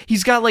Jr.,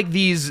 he's got like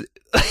these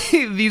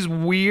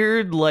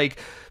weird like.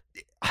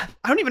 I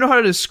don't even know how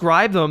to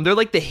describe them. They're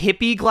like the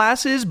hippie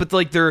glasses, but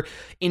like they're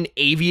in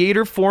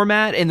aviator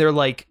format and they're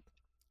like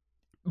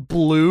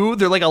blue.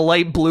 They're like a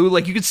light blue.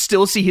 Like you could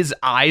still see his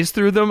eyes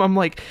through them. I'm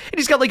like, and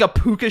he's got like a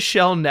puka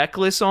shell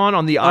necklace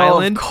on the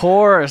island. Of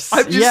course.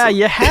 Yeah,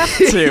 you have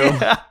to.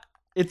 Yeah.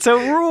 It's a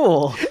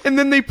rule. And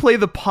then they play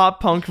the pop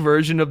punk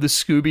version of the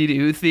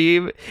Scooby-Doo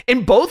theme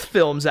in both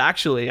films,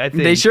 actually, I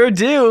think. They sure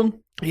do.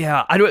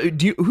 Yeah,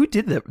 who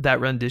did that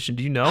rendition?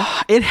 Do you know?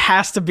 It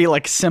has to be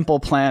like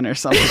Simple Plan or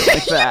something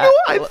like that.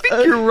 I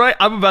think you're right.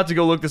 I'm about to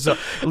go look this up.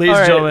 Ladies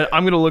and gentlemen,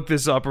 I'm going to look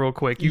this up real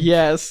quick.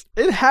 Yes,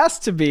 it has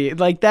to be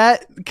like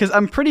that because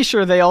I'm pretty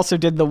sure they also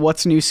did the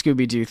What's New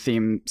Scooby-Doo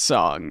theme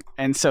song.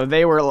 And so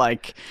they were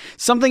like,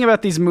 something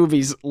about these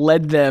movies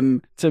led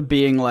them to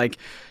being like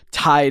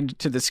tied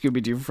to the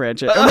Scooby-Doo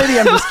franchise. Or maybe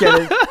I'm just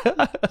kidding.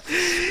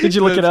 Did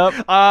you look it up?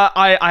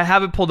 I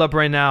have it pulled up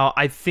right now.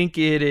 I think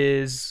it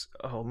is...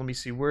 Oh, let me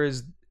see. Where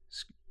is...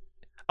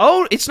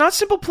 Oh, it's not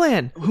Simple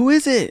Plan. Who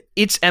is it?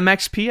 It's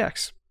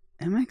MXPX.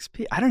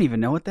 MXP? I don't even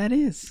know what that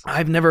is.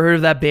 I've never heard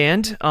of that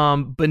band.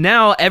 But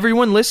now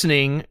everyone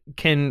listening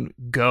can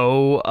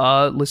go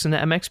listen to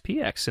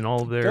MXPX and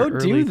all of their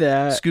early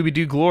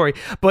Scooby-Doo glory.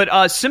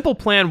 But Simple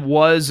Plan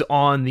was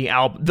on the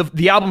album,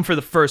 the album for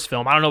the first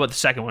film. I don't know about the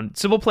second one.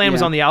 Simple Plan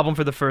was on the album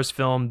for the first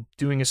film,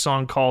 doing a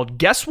song called,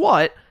 guess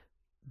what?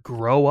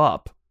 Grow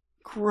Up.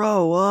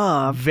 Grow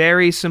Up.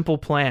 Very Simple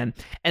Plan.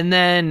 And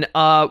then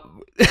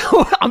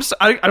I'm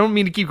sorry, I don't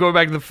mean to keep going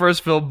back to the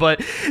first film,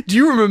 but do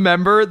you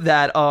remember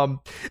that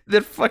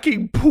that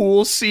fucking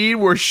pool scene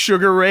where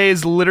Sugar Ray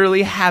is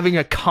literally having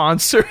a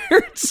concert?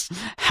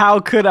 How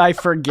could I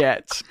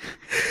forget?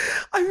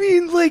 I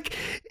mean, like,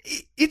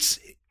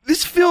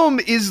 this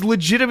film is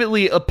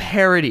legitimately a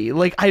parody.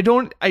 Like, I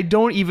don't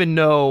even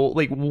know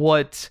like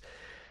what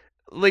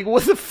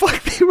the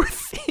fuck they were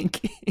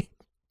thinking.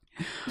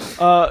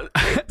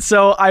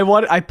 So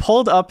I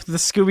pulled up the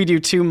Scooby-Doo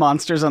 2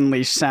 Monsters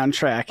Unleashed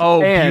soundtrack.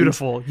 Oh,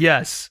 beautiful.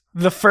 Yes.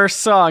 The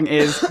first song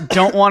is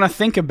Don't Wanna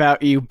Think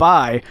About You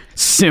by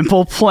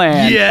Simple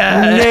Plan.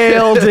 Yeah.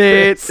 Nailed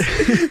it.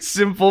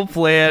 Simple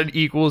Plan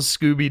equals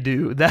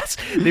Scooby-Doo.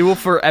 They will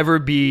forever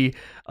be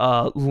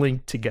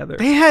linked together.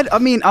 They had, I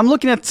mean, I'm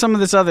looking at some of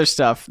this other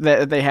stuff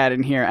that they had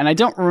in here, and I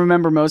don't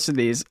remember most of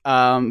these.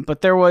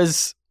 But there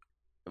was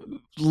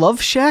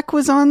Love Shack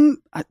was on.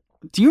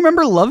 Do you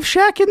remember Love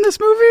Shack in this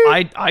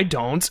movie? I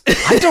don't.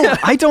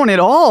 I don't at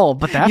all.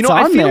 But that's on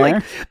I feel there.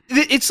 like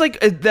it's like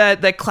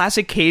that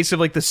classic case of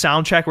like the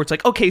soundtrack where it's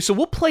like, okay, so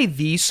we'll play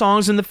these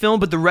songs in the film,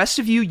 but the rest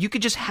of you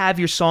could just have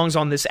your songs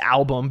on this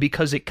album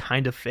because it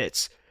kind of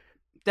fits.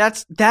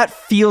 That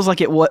feels like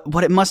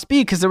what it must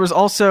be, because there was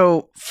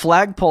also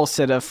Flagpole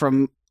Sitta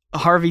from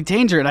Harvey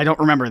Danger, and I don't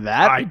remember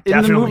that. I in the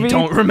definitely movie.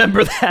 don't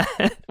remember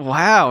that.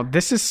 Wow,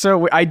 this is so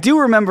weird. I do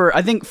remember,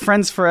 I think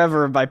Friends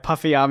Forever by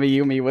Puffy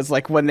Amiyumi was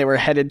like when they were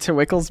headed to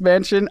Wickles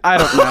Mansion. I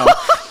don't know.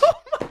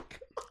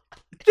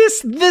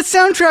 This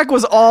soundtrack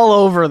was all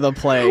over the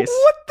place.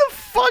 What the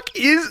fuck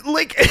is,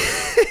 like,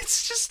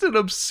 it's just an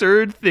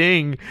absurd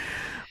thing.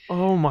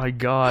 Oh my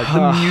god,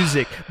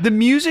 the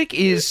music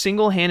is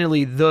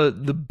single-handedly the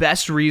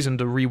best reason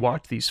to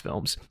rewatch these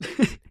films.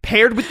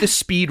 Paired with the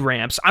speed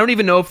ramps. I don't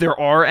even know if there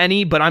are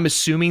any, but I'm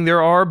assuming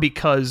there are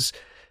because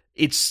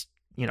it's,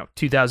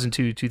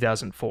 2002,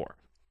 2004.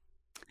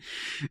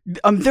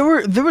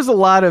 There was a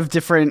lot of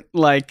different,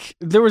 like,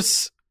 there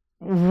was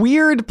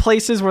weird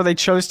places where they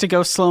chose to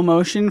go slow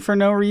motion for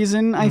no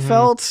reason. I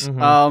felt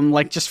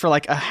like just for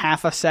like a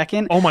half a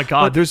second. Oh my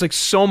god, there's like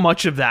so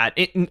much of that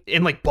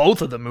in like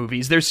both of the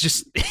movies. There's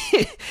just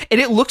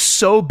and it looks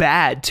so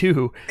bad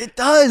too. It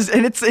does,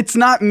 and it's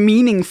not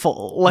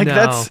meaningful. Like, No.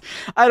 that's,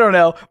 I don't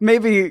know.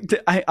 Maybe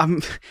I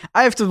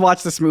have to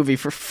watch this movie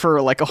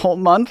for like a whole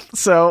month.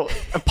 So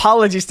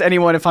apologies to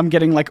anyone if I'm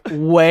getting like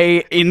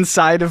way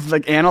inside of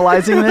like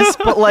analyzing this.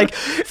 But like,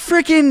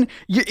 freaking,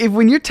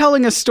 when you're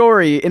telling a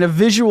story in a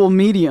visual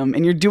medium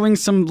and you're doing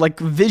some like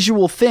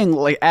visual thing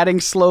like adding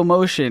slow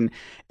motion,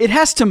 it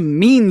has to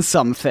mean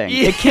something.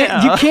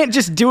 Yeah. You can't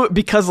just do it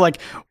because like,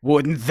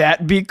 wouldn't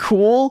that be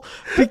cool?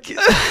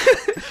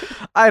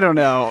 I don't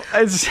know.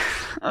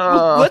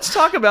 Let's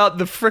talk about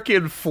the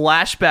frickin'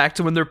 flashback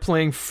to when they're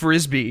playing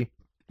Frisbee,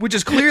 which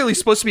is clearly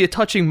supposed to be a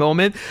touching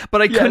moment,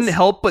 but I couldn't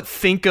help but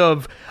think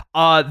of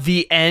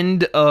the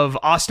end of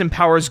Austin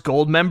Powers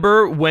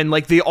Goldmember when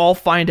like they all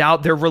find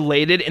out they're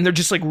related and they're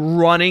just like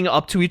running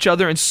up to each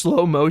other in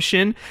slow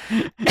motion.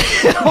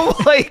 I'm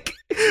like,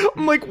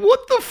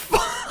 what the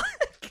fuck?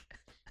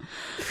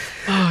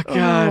 Oh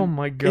god. Oh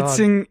my god.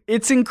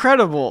 It's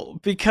incredible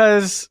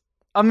because,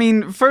 I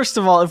mean, first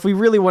of all, if we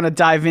really want to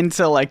dive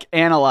into like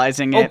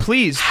analyzing it,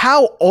 please.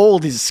 How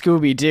old is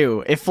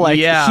Scooby-Doo? If like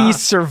he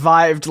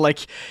survived, like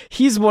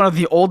he's one of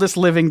the oldest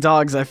living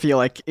dogs, I feel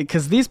like,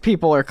 because these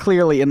people are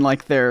clearly in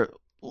like their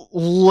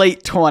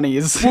late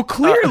 20s. Well,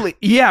 clearly,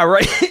 yeah,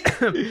 right.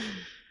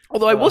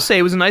 Although I will say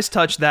it was a nice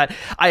touch that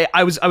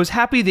I was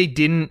happy they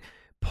didn't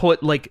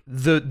put like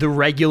the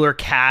regular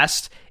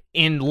cast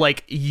in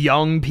like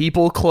young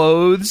people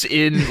clothes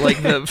in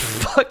like the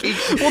fucking.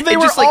 Well, they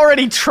were just, like,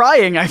 already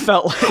trying. I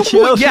felt like,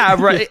 you know? Yeah,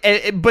 right.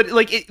 But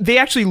like they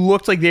actually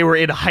looked like they were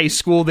in high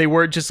school. They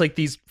weren't just like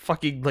these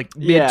fucking like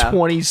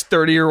mid-20s,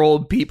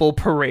 30-year-old people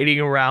parading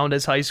around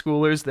as high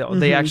schoolers.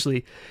 They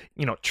actually,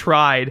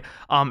 tried.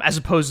 As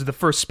opposed to the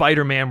first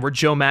Spider-Man, where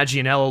Joe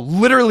Manganiello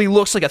literally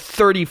looks like a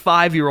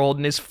 35-year-old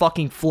and is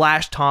fucking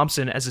Flash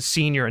Thompson as a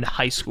senior in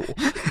high school.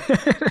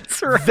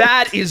 That's right.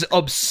 That is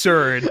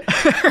absurd.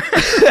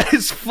 That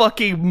is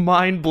fucking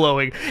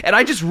mind-blowing. And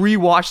I just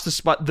rewatched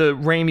the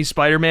Raimi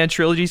Spider-Man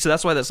trilogy, so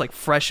that's why that's like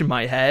fresh in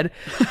my head.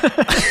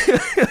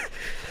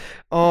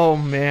 Oh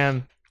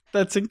man.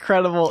 That's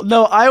incredible.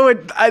 No, I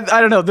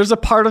don't know. There's a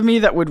part of me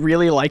that would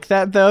really like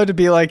that, though, to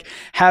be like,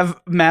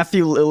 have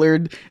Matthew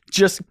Lillard,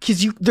 just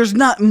because there's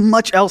not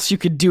much else you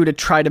could do to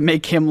try to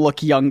make him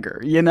look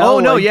younger, you know? Oh,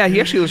 no, like, yeah, he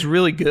actually looks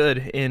really good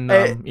in,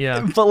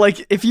 But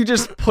like, if you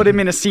just put him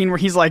in a scene where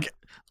he's like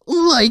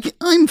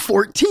I'm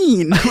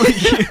 14.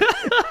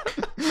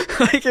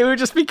 Like, it would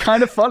just be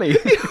kind of funny.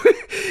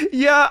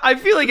 Yeah, I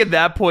feel like at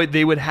that point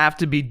they would have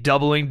to be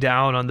doubling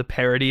down on the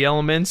parody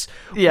elements.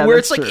 Yeah, where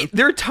that's it's like true.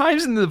 there are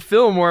times in the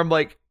film where I'm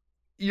like,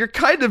 you're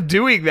kind of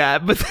doing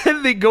that, but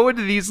then they go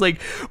into these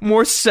like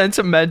more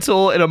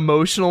sentimental and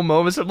emotional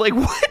moments. I'm like,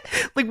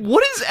 what? Like,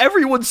 what is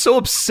everyone so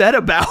upset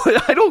about?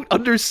 I don't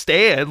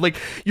understand. Like,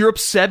 you're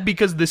upset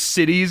because the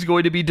city is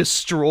going to be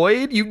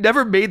destroyed? You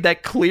never made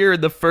that clear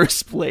in the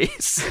first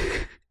place.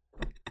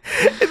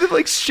 And then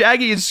like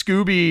Shaggy and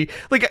Scooby,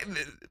 like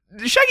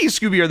Shaggy and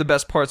Scooby are the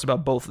best parts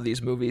about both of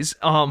these movies.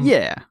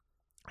 Yeah.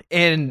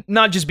 And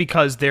not just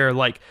because they're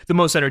like the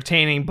most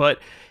entertaining, but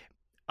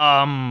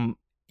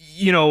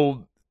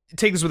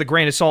take this with a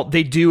grain of salt,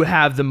 they do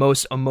have the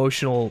most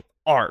emotional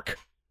arc,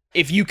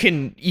 if you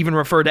can even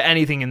refer to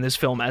anything in this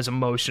film as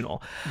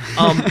emotional.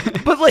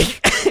 But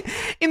like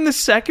in the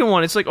second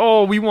one, it's like,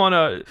 oh, we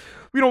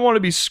don't want to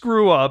be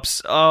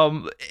screw-ups.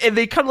 And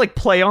they kind of like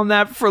play on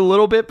that for a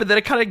little bit, but then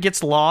it kind of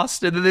gets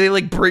lost, and then they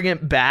like bring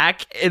it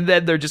back, and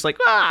then they're just like,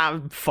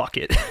 fuck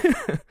it.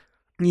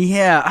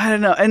 Yeah, I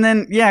don't know. And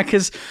then, yeah,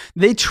 because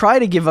they try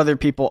to give other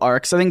people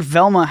arcs. I think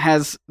Velma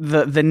has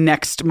the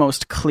next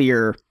most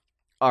clear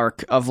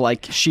arc of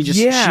like, she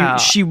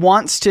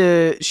wants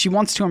to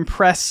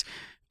impress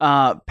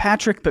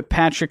Patrick, but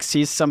Patrick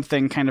sees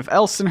something kind of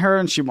else in her,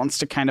 and she wants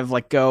to kind of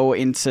like go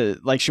into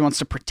like she wants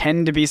to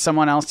pretend to be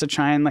someone else to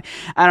try and like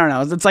I don't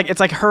know. It's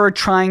like her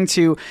trying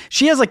to.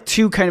 She has like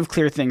two kind of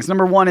clear things.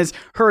 Number one is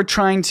her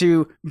trying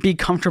to be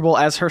comfortable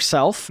as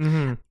herself,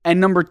 and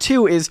number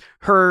two is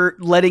her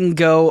letting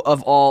go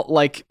of all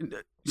like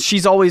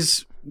she's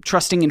always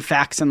trusting in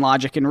facts and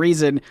logic and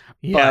reason,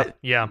 but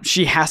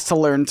she has to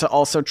learn to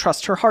also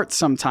trust her heart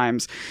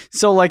sometimes.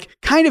 So like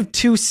kind of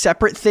two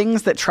separate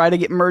things that try to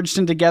get merged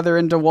in together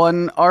into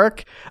one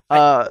arc.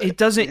 It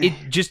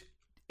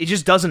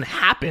just doesn't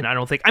happen, I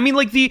don't think. I mean,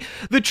 like the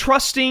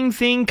trusting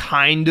thing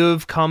kind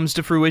of comes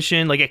to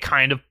fruition, like it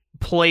kind of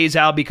plays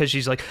out because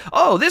she's like,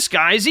 oh, this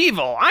guy's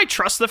evil, I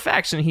trust the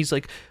facts, and he's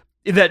like,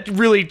 that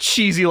really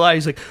cheesy line.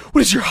 He's like,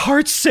 what does your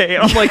heart say?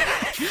 And I'm like,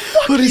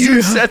 what is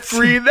you, Seth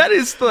Green? That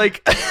is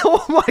like,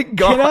 oh my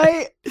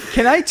God.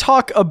 Can I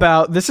talk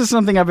about, this is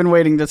something I've been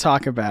waiting to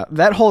talk about.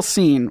 That whole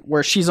scene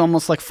where she's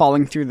almost like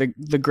falling through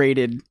the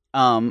grated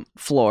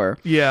floor.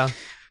 Yeah.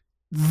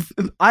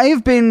 I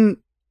have been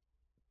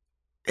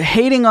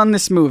hating on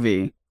this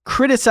movie,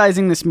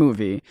 criticizing this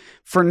movie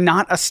for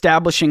not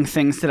establishing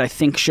things that I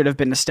think should have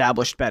been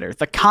established better.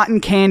 The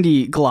cotton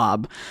candy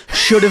glob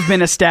should have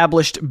been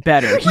established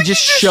better. He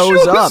just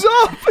shows up.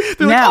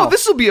 They're now, like, oh,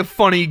 this will be a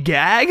funny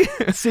gag.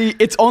 See,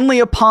 it's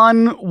only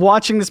upon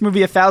watching this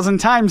movie 1,000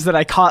 times that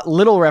I caught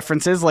little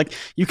references. Like,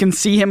 you can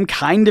see him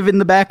kind of in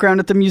the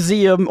background at the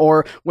museum,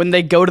 or when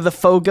they go to the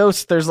faux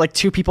ghost, there's like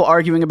two people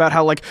arguing about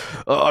how like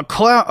a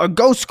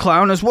ghost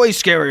clown is way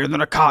scarier than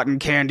a cotton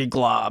candy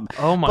glob.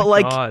 Oh my God. But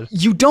like, God.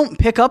 you don't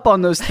pick up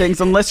on those things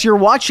unless you're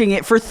watching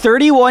it for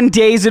 31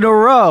 days in a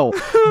row.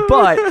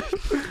 But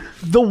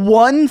the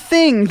one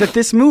thing that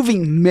this movie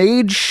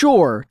made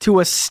sure to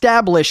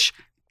establish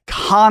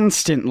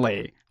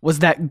constantly was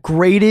that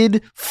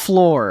graded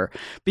floor,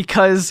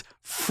 because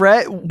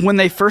Fred, when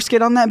they first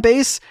get on that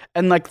base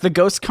and like the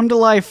ghosts come to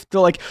life,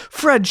 they're like,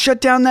 Fred,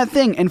 shut down that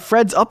thing, and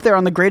Fred's up there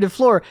on the graded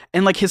floor,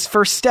 and like his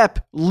first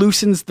step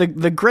loosens the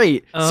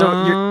grate.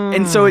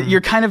 So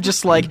you're kind of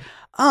just like,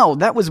 oh,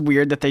 that was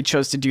weird that they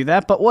chose to do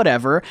that, but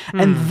whatever.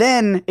 And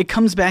then it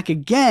comes back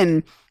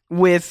again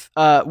with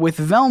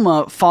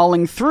Velma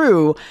falling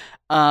through,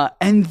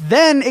 and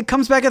then it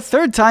comes back a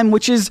third time,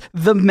 which is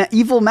the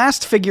evil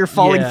masked figure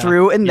falling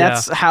through, and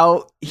that's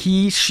how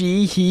he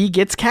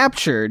gets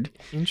captured.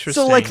 Interesting.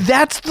 So like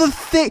that's the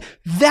thing.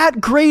 That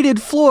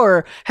graded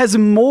floor has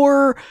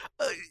more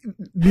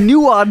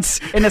nuance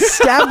and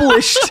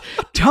established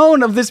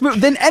tone of this movie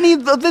than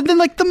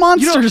like the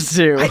monsters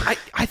do.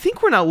 I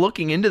think we're not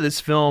looking into this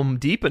film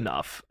deep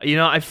enough. You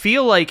know, I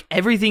feel like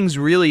everything's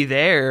really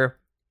there.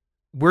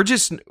 We're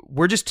just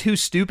too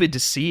stupid to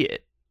see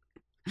it.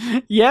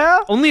 Yeah.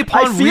 Only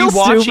upon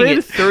rewatching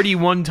it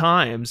 31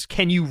 times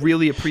can you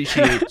really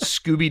appreciate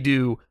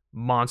Scooby-Doo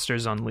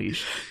Monsters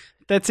Unleashed.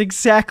 That's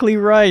exactly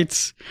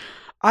right.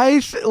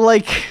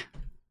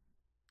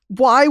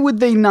 Why would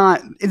they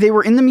not? They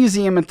were in the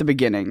museum at the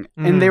beginning,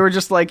 and they were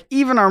just like,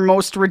 even our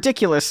most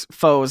ridiculous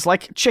foes,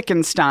 like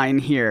Chickenstein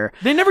here.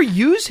 They never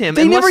use him.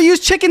 They never use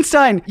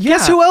Chickenstein. Yeah.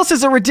 Guess who else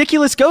is a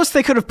ridiculous ghost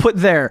they could have put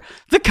there?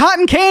 The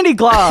Cotton Candy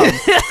Glob.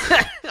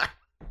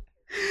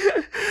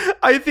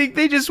 I think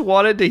they just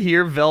wanted to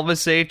hear Velma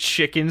say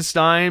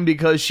Chickenstein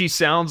because she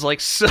sounds like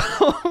so...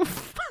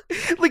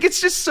 like, it's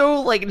just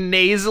so, like,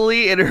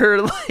 nasally in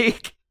her,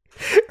 like...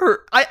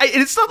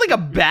 it's not, like, a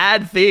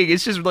bad thing.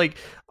 It's just, like,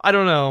 I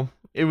don't know.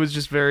 It was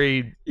just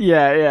very...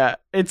 Yeah.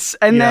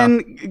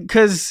 Then,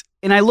 because...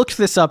 And I looked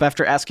this up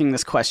after asking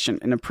this question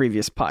in a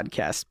previous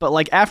podcast, but,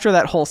 like, after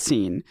that whole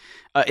scene,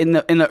 in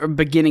the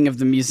beginning of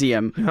the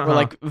museum, where,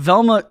 like,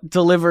 Velma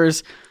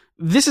delivers...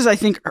 This is, I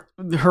think,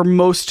 her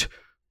most...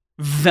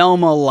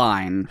 Velma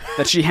line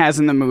that she has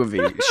in the movie.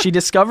 She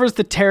discovers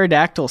the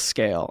pterodactyl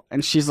scale,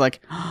 and she's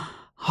like,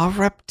 a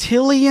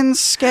reptilian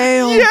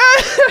scale? Yeah!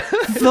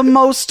 The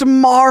most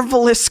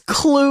marvelous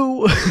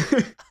clue.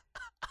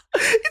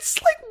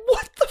 It's like,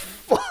 what the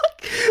fuck?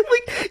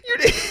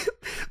 Like,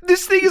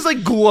 this thing is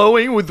like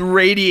glowing with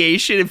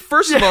radiation, and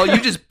first of all,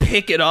 you just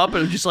pick it up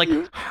and just like,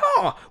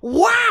 oh,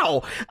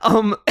 wow.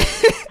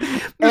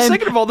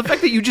 Second of all, the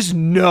fact that you just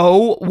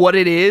know what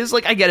it is,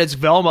 like, I get it's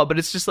Velma, but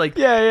it's just like...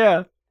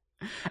 Yeah.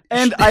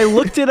 And I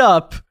looked it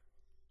up.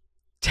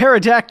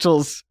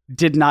 Pterodactyls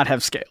did not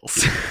have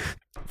scales.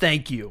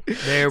 Thank you.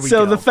 There we go.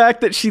 So the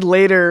fact that she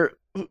later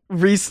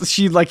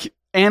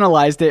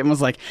analyzed it and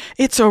was like,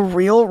 it's a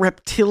real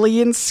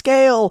reptilian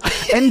scale.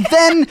 And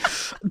then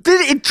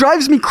it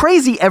drives me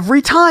crazy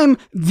every time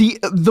the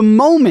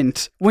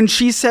moment when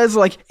she says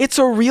like, it's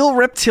a real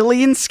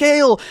reptilian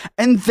scale,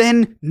 and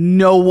then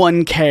no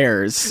one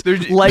cares.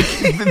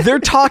 They're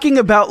talking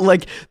about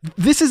like,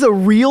 this is a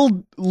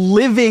real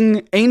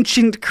living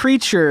ancient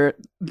creature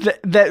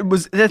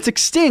that's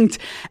extinct.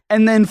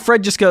 And then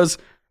Fred just goes,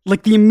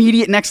 like the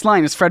immediate next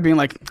line is Fred being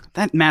like,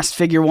 that masked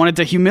figure wanted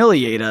to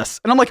humiliate us.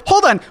 And I'm like,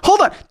 hold on.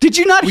 Did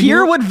you not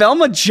hear what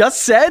Velma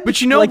just said? But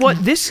you know like, what?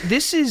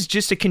 This is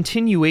just a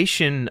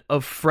continuation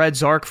of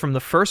Fred's arc from the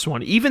first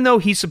one. Even though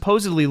he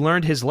supposedly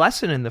learned his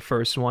lesson in the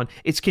first one,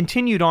 it's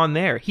continued on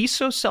there. He's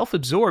so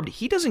self-absorbed,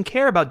 he doesn't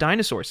care about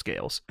dinosaur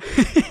scales.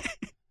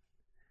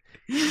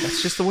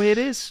 That's just the way it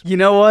is. You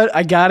know what?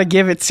 I gotta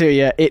give it to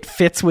you. It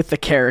fits with the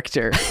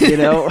character, you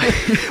know?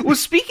 Well,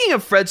 speaking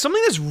of Fred,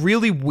 something that's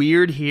really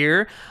weird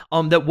here,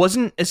 that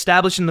wasn't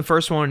established in the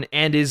first one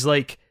and is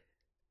like,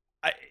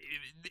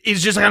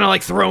 is just kind of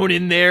like thrown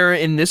in there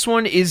in this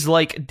one, is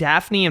like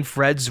Daphne and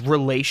Fred's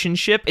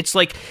relationship. It's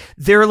like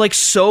they're like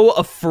so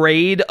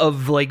afraid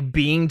of like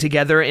being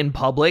together in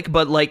public,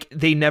 but like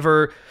they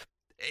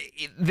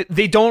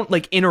don't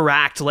like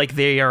interact like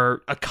they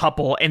are a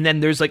couple. And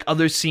then there's like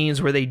other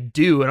scenes where they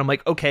do, and I'm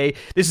like, okay,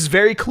 this is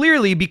very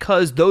clearly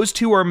because those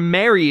two are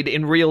married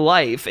in real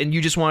life and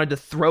you just wanted to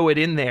throw it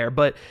in there.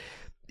 But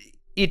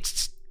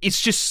it's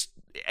just,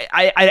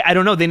 I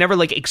don't know, they never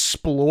like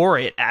explore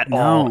it at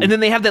all. And then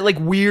they have that like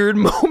weird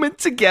moment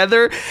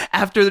together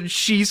after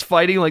she's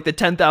fighting like the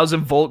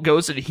 10,000 volt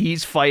ghost and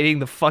he's fighting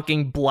the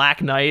fucking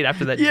Black Knight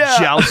after that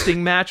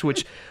jousting match,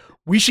 which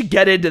we should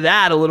get into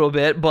that a little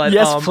bit, but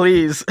yes,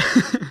 please.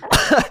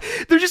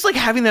 They're just like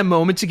having that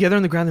moment together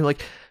on the ground. They're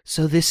like,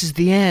 so this is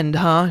the end,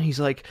 huh? He's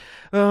like,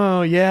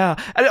 oh yeah.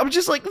 And I'm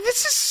just like,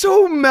 this is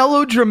so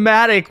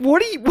melodramatic.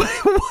 What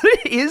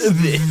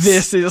is this?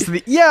 This is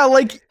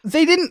like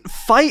they didn't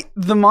fight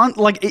the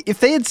like if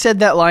they had said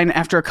that line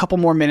after a couple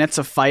more minutes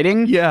of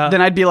fighting, then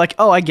I'd be like,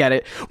 oh, I get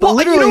it. But well,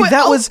 literally, you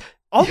know was.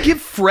 I'll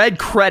give Fred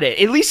credit.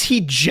 At least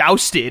he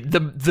jousted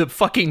the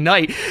fucking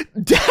knight.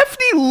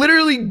 Daphne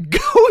literally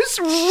goes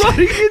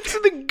running into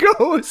the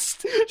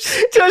ghost.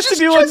 Just to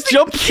do a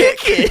jump kick.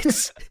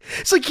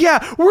 It's like,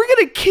 yeah, we're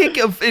going to kick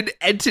an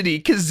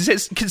entity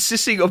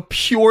consisting of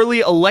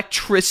purely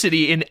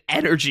electricity and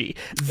energy.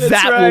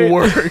 That will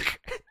work.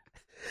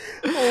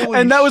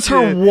 And that was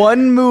her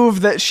one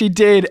move that she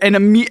did,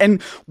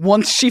 and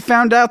once she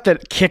found out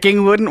that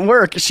kicking wouldn't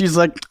work, she's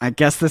like, I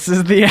guess this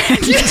is the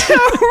end. Yeah,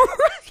 right.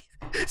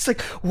 It's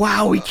like,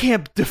 wow, we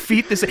can't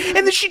defeat this. And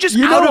then she just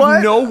out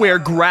of nowhere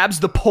grabs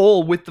the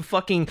pole with the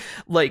fucking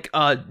like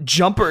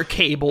jumper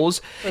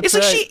cables. It's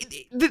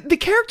like the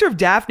character of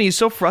Daphne is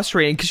so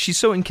frustrating because she's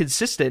so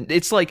inconsistent.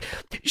 It's like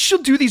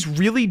she'll do these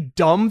really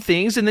dumb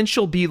things and then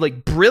she'll be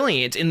like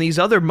brilliant in these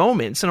other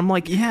moments. And I'm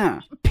like,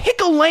 yeah, pick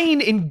a lane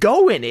and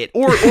go in it.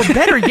 Or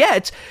better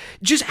yet,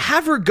 just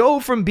have her go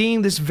from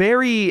being this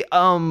very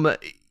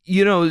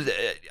you know,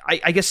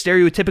 I guess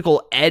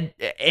stereotypical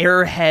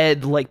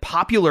airhead, like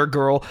popular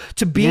girl,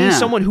 to being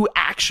someone who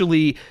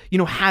actually, you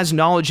know, has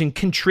knowledge and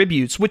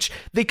contributes, which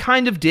they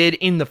kind of did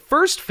in the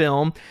first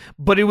film,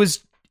 but it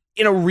was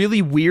in a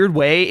really weird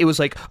way. It was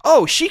like,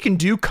 oh, she can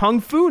do kung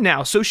fu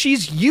now, so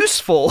she's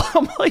useful.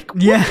 I'm like,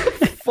 what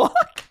the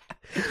fuck?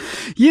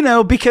 You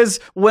know, because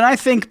when I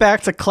think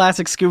back to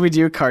classic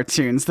Scooby-Doo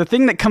cartoons, the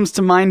thing that comes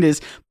to mind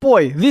is,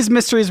 boy, these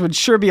mysteries would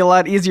sure be a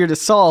lot easier to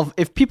solve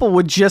if people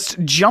would just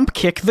jump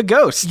kick the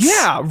ghosts.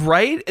 Yeah,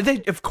 right?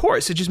 Of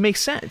course, it just makes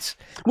sense.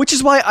 Which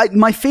is why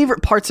my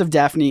favorite parts of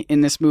Daphne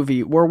in this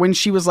movie were when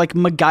she was like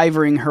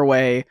MacGyvering her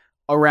way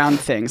around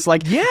things.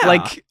 Like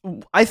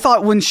I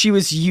thought when she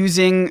was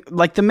using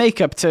like the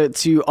makeup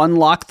to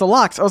unlock the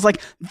locks, I was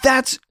like,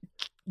 that's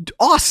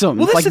awesome.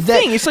 Well, that's like the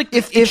thing. It's like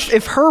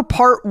if her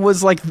part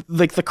was like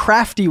the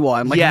crafty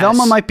one, like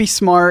Velma might be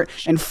smart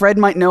and Fred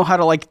might know how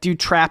to like do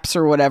traps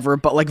or whatever,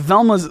 but like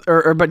Velma's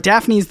but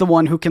Daphne's the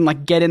one who can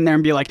like get in there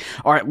and be like,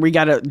 all right, we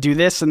got to do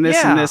this and this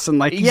and this and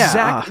like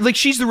exactly. Like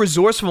she's the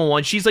resourceful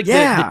one. She's like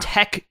the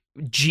tech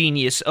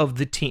genius of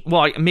the team.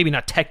 Well, maybe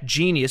not tech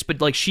genius,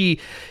 but like she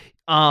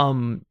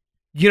you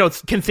know,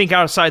 can think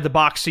outside the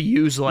box to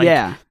use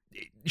like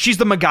she's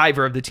the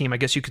MacGyver of the team, I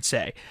guess you could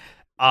say.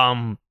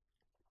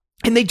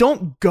 And they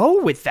don't go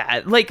with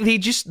that. Like they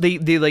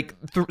like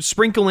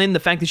sprinkle in the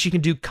fact that she can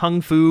do kung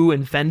fu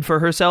and fend for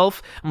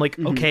herself. I'm like,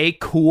 okay,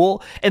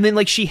 cool. And then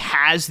like she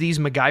has these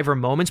MacGyver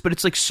moments, but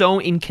it's like so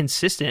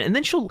inconsistent. And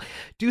then she'll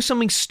do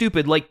something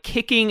stupid like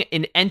kicking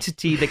an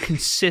entity that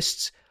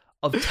consists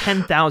of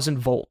 10,000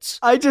 volts.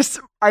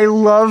 I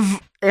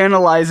love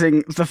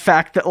analyzing the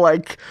fact that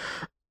like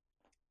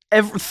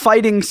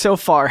fighting so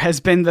far has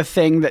been the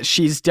thing that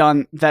she's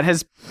done that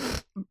has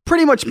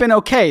pretty much been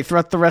okay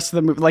throughout the rest of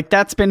the movie. Like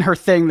that's been her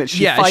thing that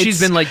she fights. She's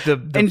been like the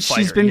and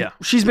fighter,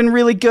 she's been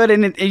really good,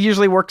 and it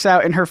usually works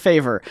out in her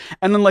favor.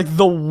 And then like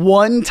the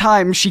one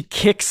time she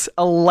kicks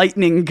a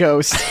lightning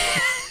ghost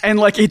and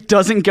like it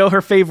doesn't go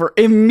her favor,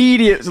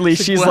 immediately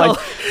she's like,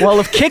 well,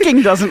 if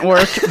kicking doesn't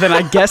work, then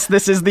I guess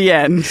this is the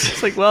end.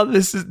 It's like, well,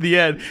 this is the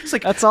end. It's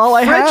like, that's all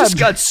I had. Fred just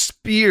got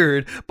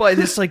speared by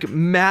this like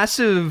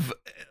massive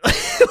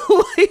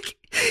like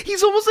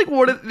he's almost like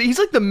he's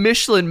like the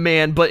Michelin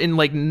Man, but in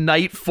like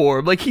knight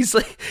form. Like he's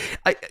like,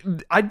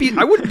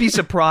 I wouldn't be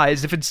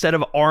surprised if instead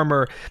of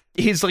armor,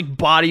 his like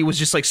body was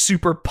just like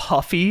super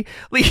puffy.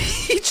 Like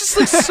he's just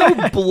like so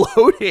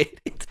bloated.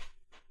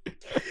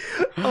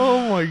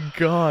 Oh my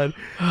god.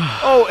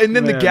 Oh, and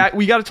then the Man. gag.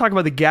 We got to talk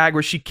about the gag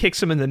where she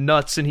kicks him in the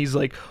nuts, and he's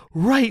like,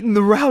 "Right in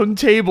the round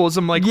tables."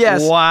 I'm like,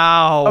 Yes.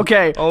 wow.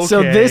 Okay,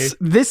 so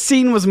this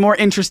scene was more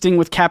interesting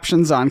with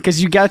captions on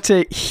because you got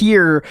to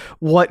hear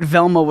what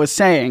Velma was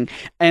saying,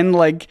 and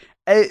like,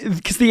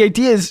 because the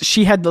idea is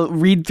she had to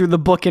read through the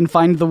book and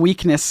find the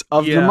weakness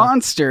of the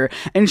monster,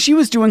 and she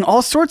was doing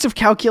all sorts of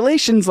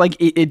calculations. Like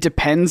it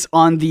depends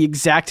on the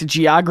exact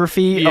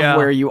geography of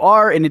where you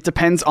are, and it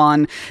depends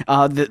on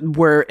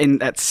where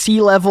in at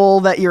sea level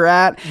that you're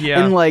at,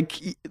 and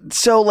like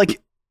so like.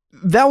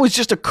 That was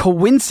just a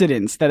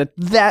coincidence that at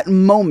that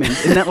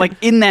moment, in that like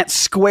in that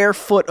square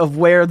foot of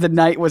where the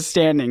knight was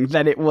standing,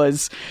 that it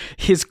was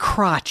his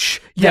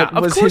crotch. That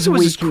of was course his it was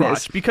weakness. his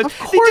crotch because Of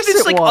they course did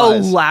this it like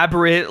was.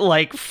 elaborate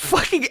like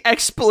fucking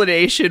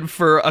explanation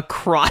for a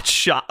crotch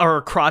shot or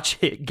a crotch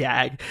hit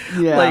gag.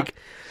 Yeah. Like,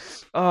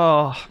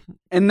 oh.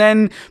 And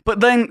then,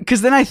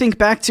 because then I think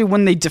back to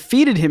when they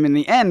defeated him in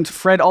the end,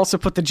 Fred also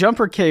put the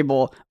jumper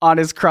cable on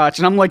his crotch.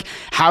 And I'm like,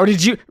 how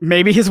did you,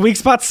 maybe his weak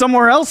spot's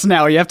somewhere else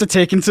now. You have to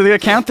take into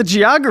account the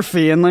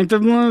geography and like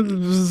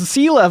the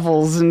sea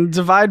levels and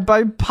divide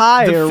by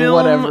pi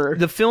whatever.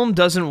 The film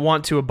doesn't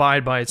want to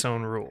abide by its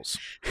own rules.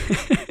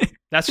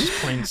 That's just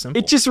plain and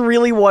simple. It just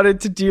really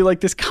wanted to do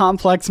like this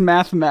complex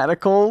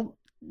mathematical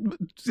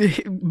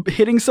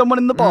hitting someone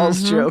in the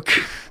balls joke.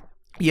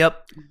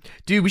 Yep.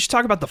 Dude, we should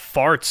talk about the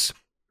farts.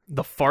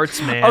 The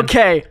farts, man.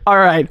 Okay, all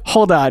right,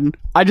 hold on.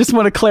 I just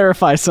want to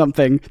clarify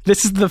something.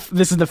 This is the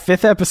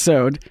 5th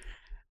episode,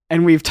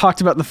 and we've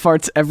talked about the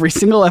farts every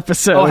single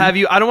episode. Oh, have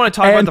you? I don't want to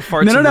talk about the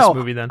farts in this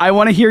movie then. I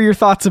want to hear your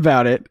thoughts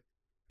about it,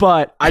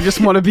 but I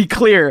just want to be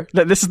clear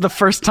that this is the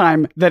first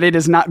time that it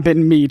has not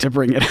been me to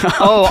bring it up.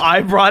 Oh,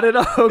 I brought it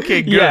up?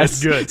 Okay, good,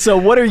 yes. good. So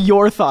what are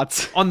your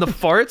thoughts? On the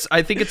farts,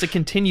 I think it's a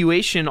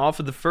continuation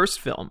off of the first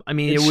film. I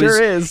mean,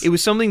 It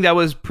was something that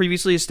was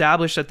previously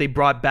established that they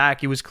brought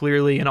back. It was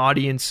clearly an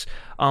audience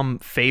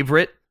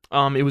favorite.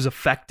 It was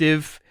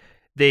effective.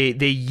 They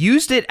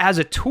used it as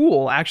a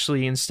tool,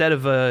 actually, instead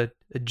of a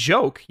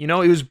joke. You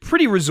know, it was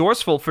pretty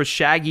resourceful for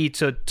Shaggy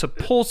to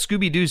pull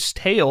Scooby-Doo's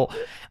tail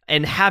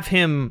and have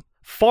him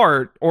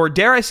fart, or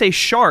dare I say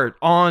shart,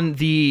 on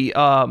the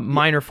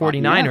minor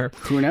 49er. Yeah,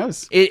 who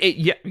knows?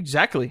 Yeah,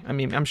 exactly. I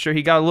mean, I'm sure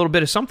he got a little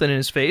bit of something in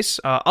his face,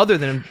 other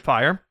than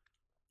fire.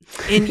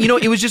 And, you know,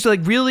 it was just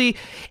like it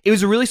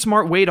was a really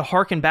smart way to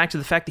harken back to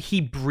the fact that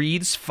he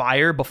breathes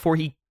fire before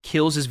he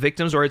kills his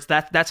victims, or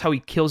that's how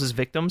he kills his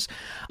victims.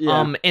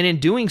 Yeah. And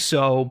in doing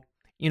so,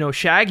 you know,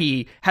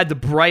 Shaggy had the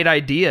bright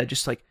idea,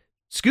 just like,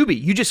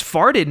 Scooby, you just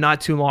farted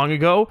not too long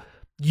ago.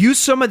 Use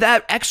some of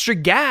that extra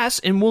gas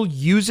and we'll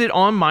use it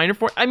on minor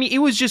 4. I mean, it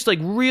was just like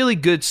really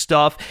good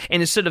stuff.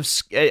 And instead of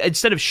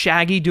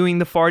Shaggy doing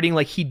the farting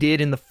like he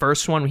did in the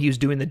first one when he was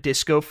doing the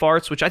disco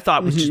farts, which I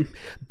thought was just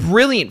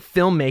brilliant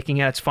filmmaking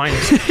at its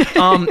finest,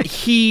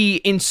 he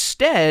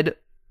instead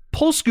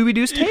pulls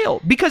Scooby-Doo's tail.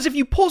 Because if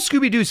you pull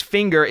Scooby-Doo's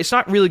finger, it's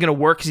not really going to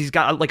work because he's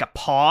got like a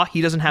paw. He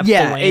doesn't have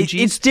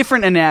phalanges. It's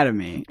different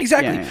anatomy.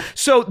 Exactly. Yeah.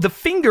 So the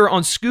finger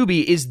on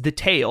Scooby is the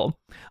tail.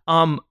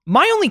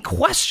 My only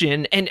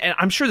question, and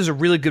I'm sure there's a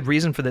really good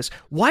reason for this,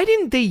 why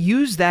didn't they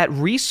use that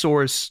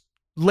resource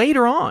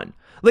later on?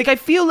 Like, I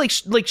feel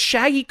like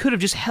Shaggy could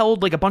have just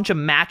held like a bunch of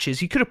matches.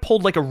 He could have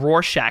pulled like a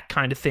Rorschach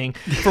kind of thing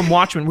from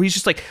Watchmen, where he's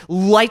just like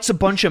lights a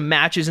bunch of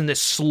matches in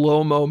this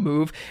slow-mo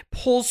move,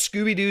 pulls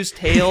Scooby-Doo's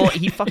tail,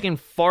 he fucking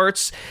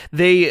farts,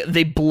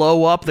 they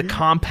blow up the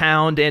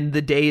compound, and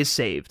the day is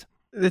saved.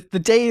 The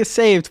day is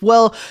saved.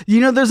 Well,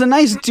 you know, there's a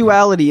nice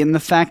duality in the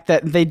fact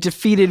that they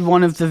defeated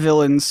one of the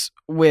villains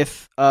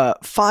with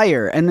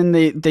fire, and then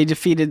they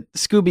defeated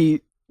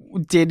Scooby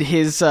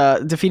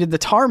defeated the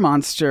tar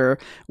monster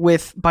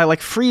by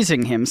like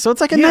freezing him. So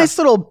it's like a nice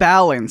little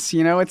balance,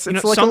 you know. It's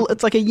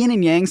like a yin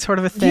and yang sort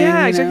of a thing.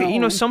 Yeah, exactly. know? You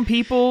know, some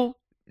people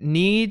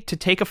need to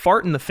take a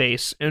fart in the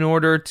face in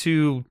order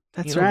to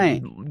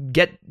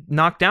get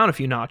knocked down a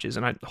few notches,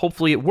 and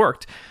hopefully it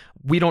worked.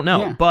 We don't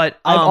know, but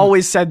I've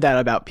always said that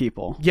about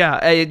people. Yeah,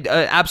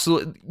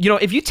 absolutely. You know,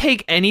 if you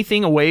take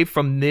anything away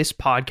from this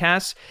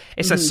podcast,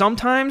 it's that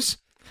sometimes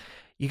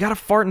you got to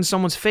fart in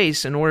someone's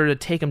face in order to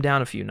take them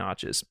down a few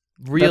notches.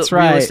 That's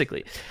right.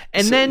 Realistically,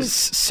 and then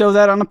sew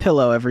that on a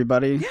pillow,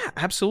 everybody. Yeah,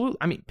 absolutely.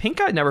 I mean,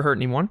 pink eye never hurt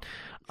anyone.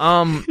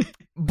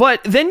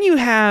 But then you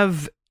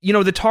have, you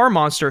know, the tar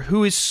monster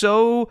who is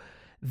so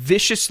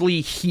viciously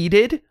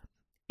heated.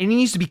 And he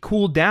needs to be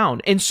cooled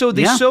down. And so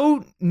they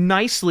so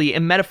nicely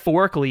and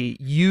metaphorically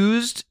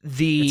used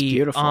the... It's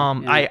beautiful.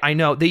 I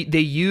know. They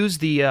used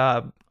the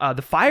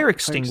fire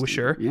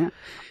extinguisher. Yeah.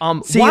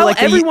 While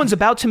like everyone's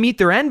about to meet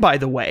their end, by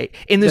the way,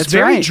 in this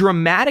very right.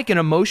 dramatic and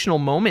emotional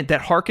moment that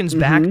harkens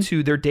back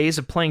to their days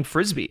of playing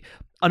Frisbee.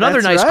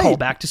 Another nice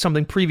callback to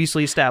something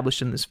previously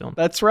established in this film.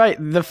 That's right.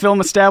 The film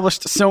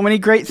established so many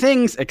great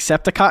things,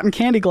 except a cotton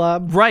candy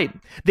glob. Right.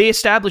 They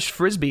established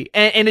Frisbee,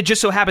 and it just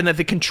so happened that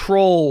the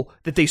control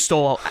that they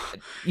stole,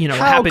 you know,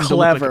 happened to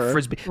look like a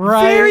Frisbee.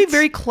 Right. Very,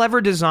 very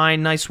clever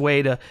design. Nice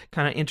way to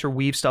kind of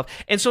interweave stuff.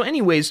 And so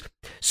anyways,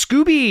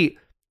 Scooby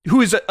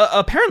who is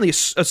apparently a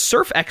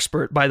surf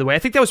expert, by the way. I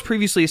think that was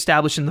previously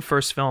established in the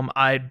first film.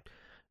 I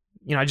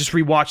just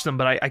rewatched them,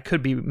 but I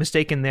could be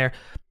mistaken there.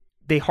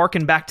 They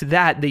harken back to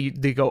that. They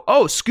go,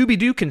 oh,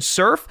 Scooby-Doo can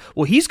surf?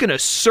 Well, he's going to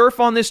surf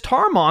on this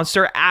tar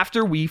monster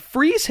after we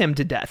freeze him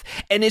to death.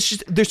 And it's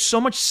just, there's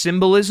so much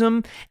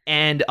symbolism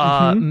and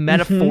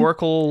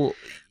metaphorical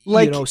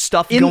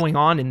stuff going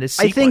on in this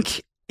sequence. I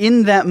think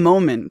in that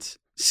moment,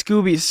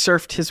 Scooby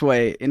surfed his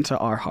way into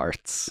our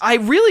hearts. I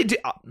really do.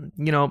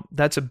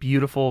 That's a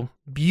beautiful,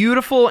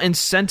 beautiful and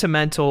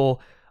sentimental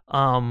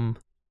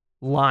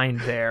line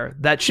there.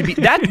 That should be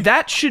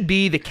that should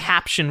be the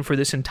caption for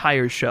this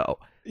entire show.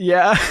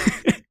 Yeah.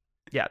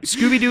 Yeah.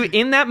 Scooby-Doo,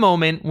 in that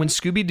moment when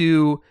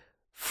Scooby-Doo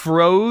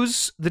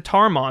froze the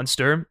tar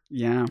monster.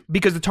 Yeah.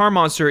 Because the tar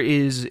monster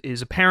is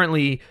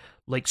apparently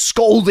like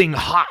scalding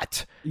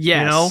hot.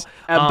 Yes.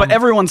 But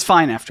everyone's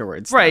fine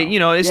afterwards. Right.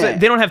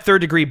 They don't have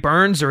third-degree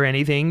burns or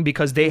anything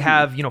because they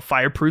have,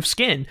 fireproof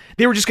skin.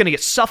 They were just going to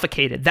get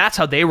suffocated. That's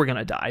how they were going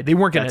to die. They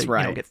weren't going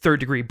to get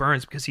third-degree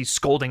burns because he's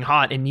scalding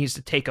hot and needs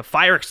to take a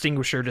fire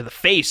extinguisher to the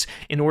face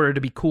in order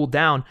to be cooled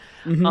down.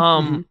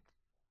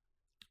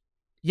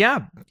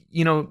 Yeah,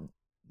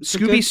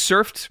 Scooby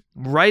surfed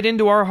right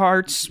into our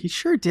hearts. He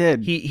sure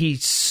did. He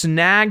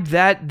snagged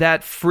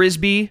that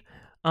frisbee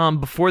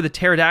before the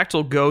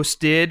pterodactyl ghost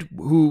did,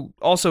 who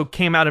also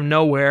came out of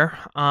nowhere.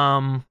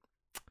 That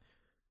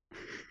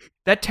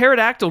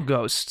pterodactyl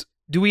ghost,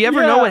 do we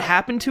ever know what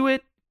happened to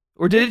it?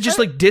 Or did it just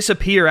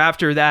disappear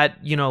after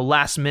that,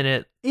 last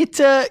minute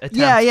attempt?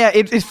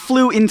 It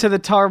flew into the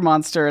tar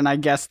monster, and I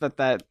guess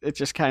that it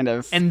just kind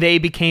of... And they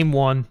became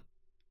one.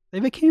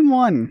 They became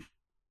one.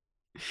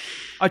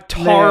 A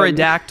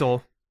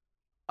pterodactyl.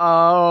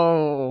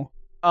 Oh,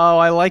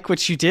 I like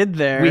what you did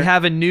there. We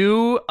have a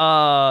new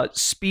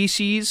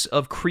species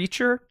of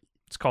creature.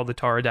 It's called the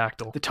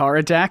pterodactyl. The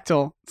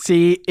pterodactyl.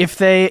 See, if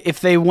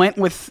they went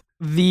with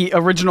the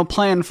original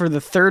plan for the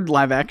third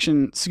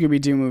live-action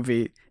Scooby-Doo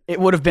movie,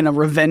 it would have been a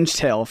revenge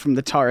tale from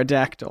the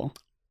pterodactyl.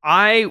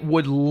 I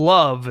would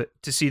love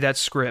to see that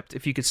script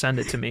if you could send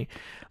it to me.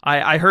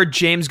 I heard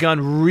James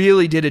Gunn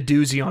really did a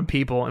doozy on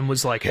people and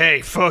was like, hey,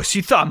 folks,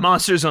 you thought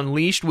Monsters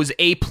Unleashed was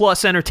A+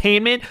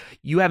 entertainment?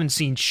 You haven't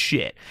seen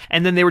shit.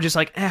 And then they were just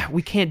like,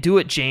 we can't do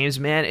it,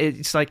 James, man.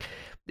 It's like,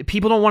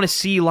 people don't want to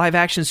see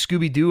live-action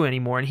Scooby-Doo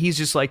anymore. And he's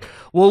just like,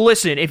 well,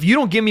 listen, if you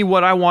don't give me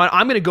what I want,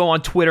 I'm going to go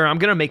on Twitter and I'm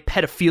going to make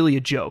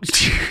pedophilia jokes.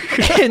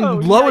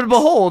 And lo and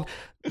behold...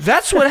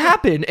 That's what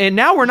happened, and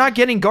now we're not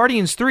getting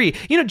Guardians 3.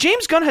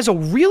 James Gunn has a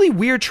really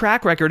weird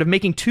track record of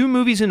making 2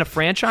 movies in a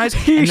franchise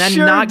and then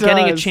not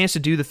getting a chance to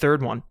do the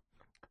third one.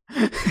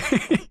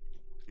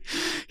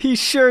 He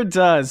sure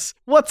does.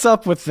 What's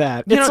up with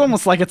that? It's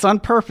almost like it's on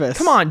purpose.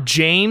 Come on,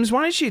 James.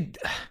 Why don't you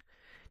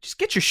just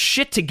get your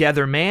shit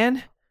together,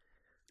 man?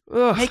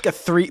 Ugh. Make a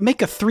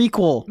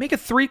threequel. Make a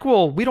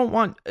threequel. We don't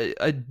want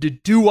a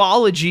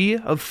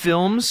duology of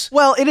films.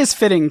 Well, it is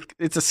fitting.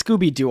 It's a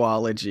Scooby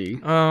duology.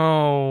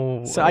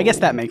 Oh, so I guess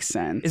that makes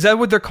sense. Is that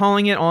what they're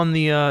calling it on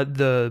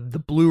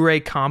the Blu-ray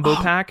combo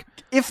pack?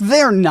 If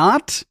they're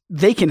not,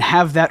 they can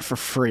have that for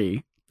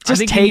free.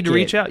 Just I think you need to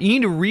reach out. You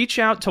need to reach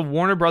out to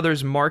Warner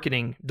Brothers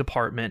marketing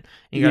department.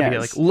 You gotta be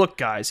like, look,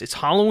 guys, it's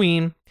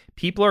Halloween.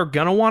 People are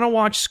gonna want to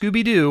watch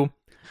Scooby-Doo.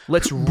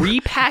 Let's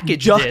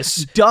repackage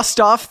this. Dust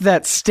off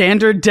that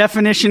standard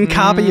definition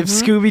copy of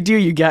Scooby-Doo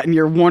you got in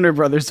your Warner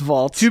Brothers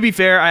vault. To be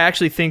fair, I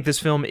actually think this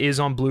film is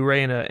on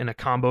Blu-ray in a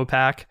combo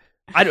pack.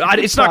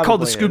 It's not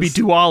called the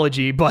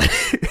Scooby-Dooology, but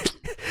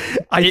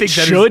I think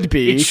that should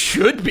be. It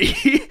should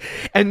be.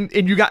 And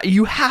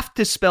you have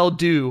to spell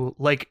do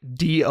like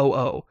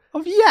D-O-O.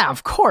 Oh, yeah,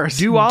 of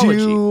course.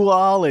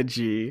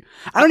 Duology.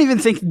 I don't even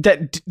think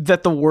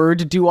that the word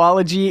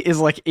duology is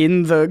like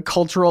in the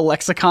cultural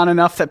lexicon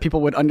enough that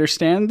people would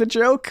understand the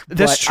joke.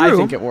 That's true. I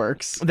think it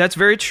works. That's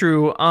very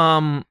true.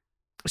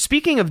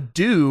 Speaking of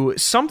do,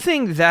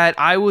 something that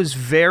I was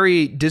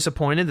very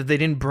disappointed that they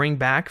didn't bring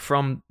back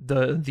from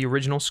the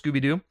original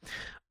Scooby-Doo,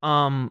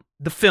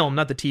 the film,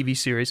 not the TV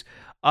series,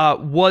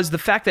 was the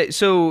fact that,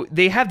 so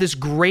they have this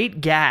great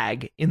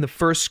gag in the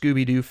first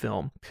Scooby-Doo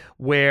film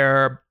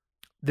where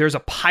there's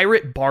a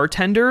pirate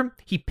bartender.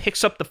 He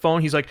picks up the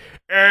phone. He's like,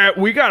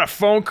 we got a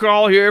phone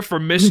call here for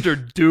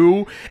Mr.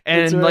 Doo.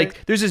 And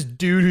like, there's this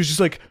dude who's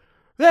just like,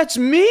 that's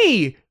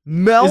me,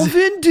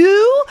 Melvin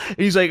Doo? And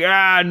he's like,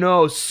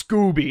 no,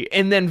 Scooby.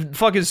 And then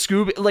fucking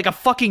Scooby, like a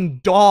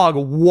fucking dog,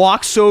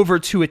 walks over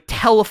to a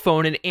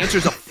telephone and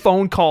answers a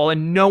phone call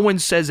and no one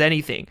says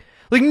anything.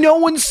 Like, no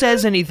one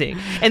says anything.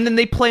 And then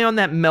they play on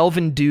that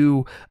Melvin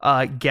Doo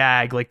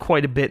gag, like,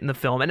 quite a bit in the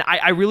film. And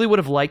I really would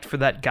have liked for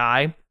that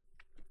guy,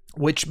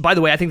 which, by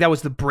the way, I think that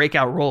was the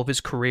breakout role of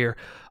his career.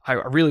 I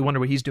really wonder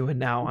what he's doing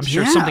now. I'm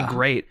sure something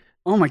great.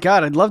 Oh my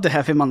God, I'd love to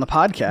have him on the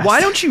podcast.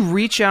 Why don't you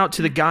reach out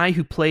to the guy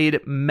who played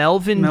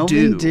Melvin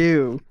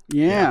Doo?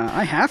 Yeah,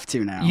 I have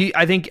to now.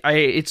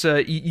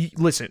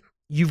 Listen,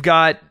 you've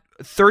got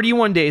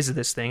 31 days of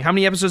this thing. How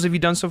many episodes have you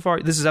done so far?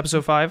 This is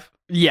episode 5?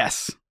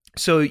 Yes.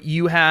 So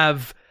you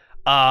have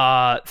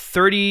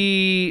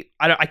 30.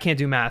 I can't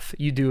do math.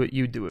 You do it.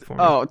 You do it for me.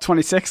 Oh,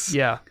 26?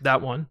 Yeah,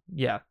 that one.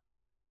 Yeah.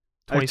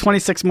 I have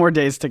 26 more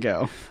days to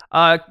go.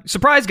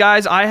 Surprise,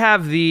 guys! I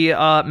have the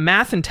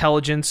math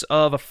intelligence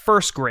of a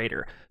first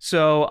grader.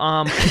 So,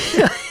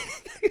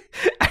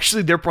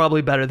 actually, they're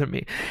probably better than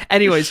me.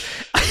 Anyways,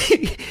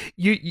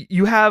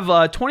 you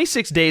have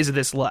 26 days of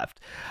this left.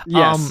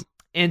 Yes.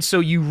 And so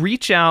you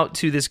reach out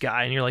to this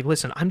guy and you're like,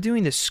 listen, I'm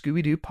doing this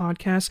Scooby-Doo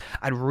podcast.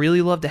 I'd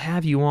really love to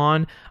have you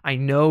on. I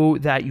know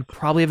that you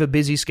probably have a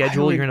busy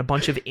schedule. You're in a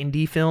bunch of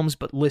indie films,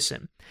 but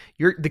listen,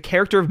 the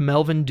character of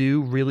Melvin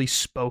Dew really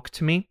spoke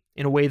to me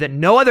in a way that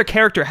no other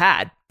character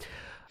had.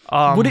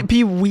 Would it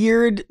be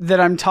weird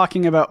that I'm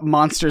talking about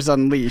Monsters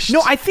Unleashed?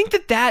 No, I think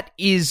that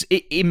is,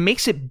 it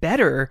makes it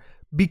better.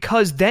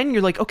 Because then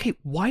you're like, okay,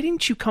 why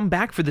didn't you come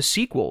back for the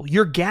sequel?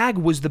 Your gag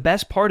was the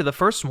best part of the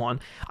first one.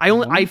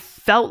 I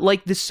felt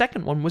like the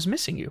second one was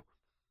missing you.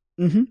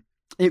 Mm-hmm.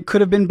 It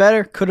could have been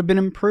better, could have been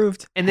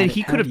improved. And then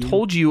he could have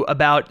told you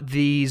about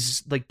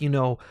these,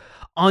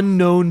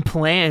 unknown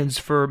plans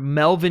for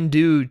Melvin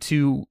Dew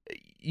to,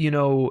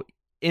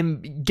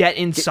 get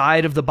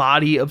inside of the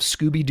body of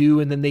Scooby-Doo,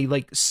 and then they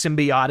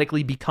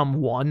symbiotically become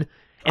one.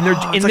 And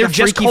they're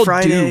just called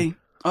Friday. Dew.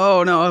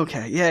 Oh, no,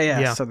 okay.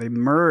 Yeah. So they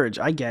merge.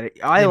 I get it.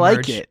 I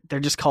like it. They're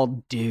just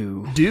called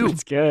Dew.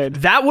 It's good.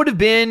 That would have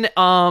been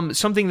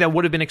something that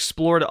would have been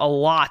explored a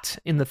lot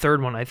in the third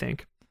one, I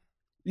think.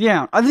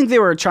 Yeah, I think they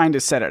were trying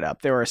to set it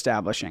up. They were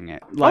establishing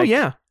it.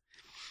 Yeah.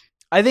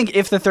 I think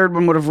if the third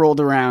one would have rolled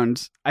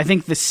around, I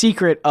think the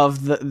secret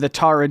of the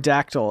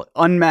pterodactyl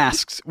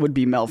unmasked would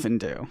be Melvin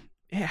Dew.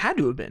 It had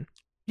to have been.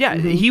 Yeah,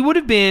 he would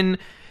have been,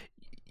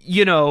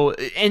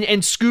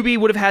 and Scooby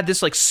would have had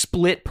this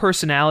split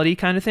personality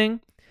kind of thing.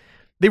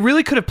 They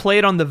really could have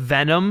played on the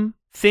Venom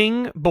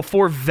thing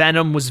before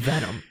Venom was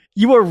Venom.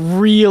 You are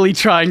really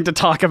trying to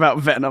talk about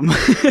Venom.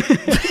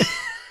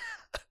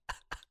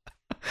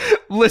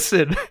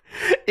 Listen,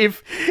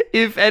 if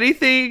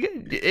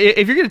anything,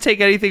 if you're going to take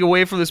anything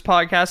away from this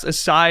podcast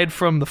aside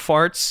from the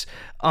farts,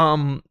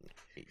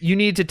 you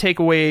need to take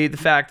away the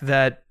fact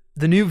that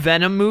the new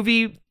Venom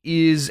movie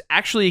is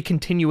actually a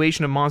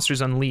continuation of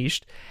Monsters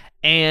Unleashed,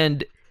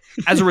 and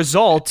as a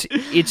result,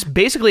 it's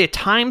basically a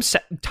time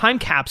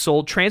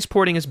capsule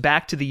transporting us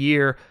back to the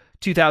year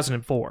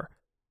 2004,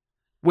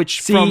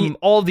 which from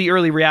all the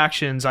early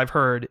reactions I've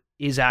heard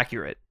is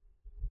accurate.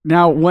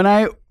 Now, when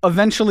I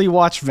eventually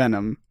watch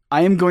Venom,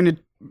 I am going to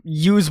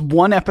use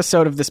one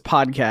episode of this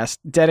podcast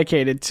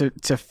dedicated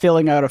to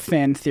filling out a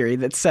fan theory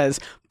that says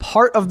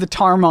part of the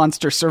tar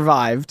monster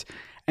survived,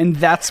 and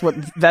that's what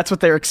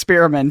they're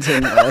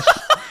experimenting with.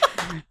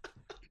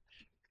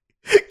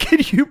 Can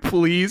you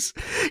please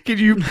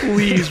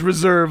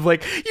reserve,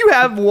 you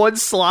have one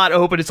slot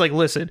open. It's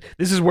listen,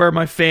 this is where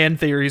my fan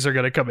theories are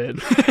going to come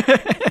in.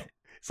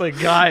 It's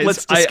guys,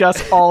 let's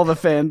discuss all the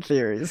fan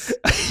theories.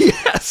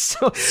 Yes.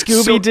 So,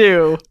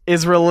 Scooby-Doo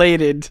is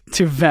related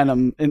to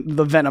Venom,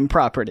 the Venom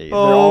property. They're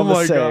all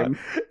the same.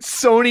 God.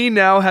 Sony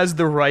now has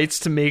the rights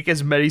to make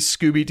as many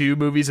Scooby-Doo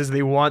movies as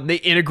they want. They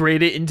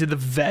integrate it into the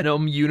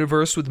Venom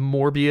universe with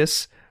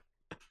Morbius.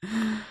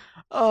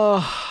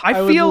 Oh,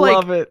 I feel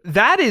like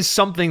that is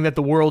something that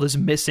the world is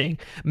missing.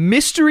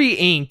 Mystery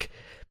Inc.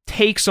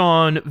 takes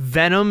on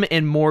Venom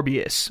and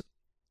Morbius.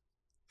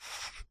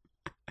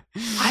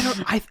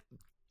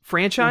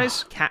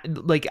 Franchise?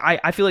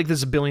 I feel like this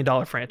is $1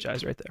 billion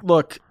franchise right there.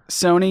 Look,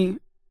 Sony,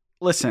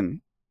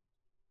 listen.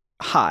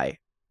 Hi.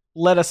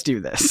 Let us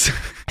do this.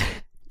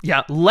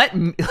 Yeah,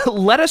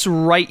 let us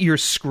write your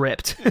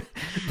script,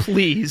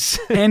 please.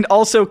 And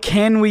also,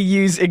 can we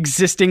use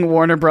existing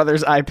Warner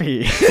Brothers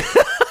IP?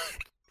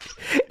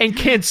 And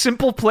can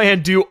Simple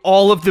Plan do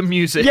all of the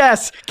music?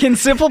 Yes. Can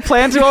Simple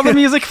Plan do all the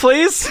music,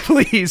 please?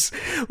 Please.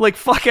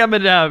 Fuck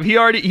Eminem.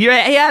 He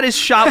had his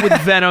shot with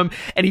Venom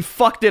and he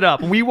fucked it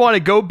up. We want to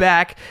go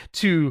back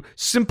to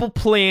Simple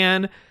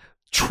Plan,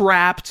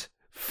 Trapped,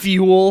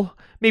 Fuel,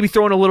 maybe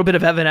throwing a little bit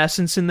of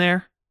Evanescence in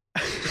there.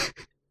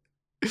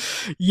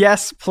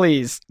 Yes,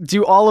 please.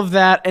 Do all of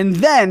that, and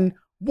then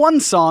one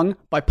song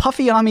by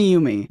Puffy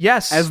Amiyumi.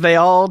 Yes. As they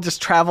all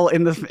just travel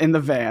in the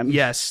van.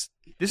 Yes.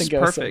 This is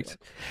perfect.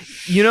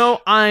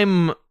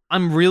 I'm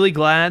really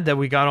glad that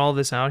we got all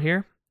this out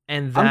here,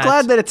 and I'm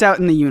glad that it's out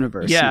in the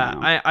universe. Yeah,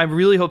 now. I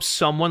really hope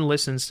someone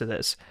listens to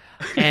this,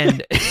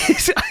 and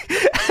as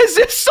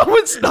if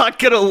someone's not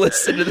gonna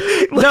listen to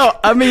this. No,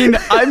 I mean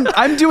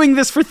I'm doing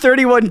this for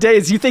 31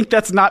 days. You think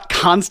that's not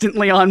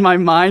constantly on my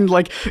mind?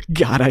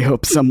 God, I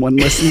hope someone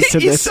listens to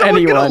this. Is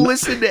someone gonna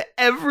listen to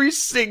every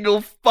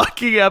single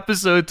fucking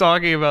episode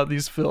talking about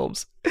these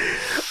films?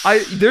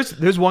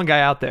 There's one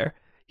guy out there.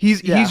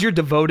 He's your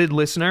devoted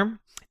listener,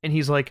 and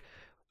he's like,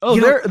 "Oh,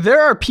 there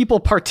are people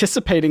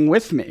participating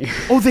with me."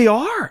 Oh, they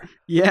are.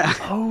 Yeah.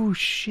 Oh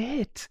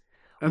shit.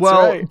 That's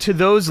right. To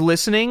those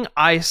listening,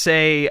 I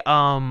say,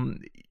 I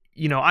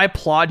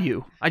applaud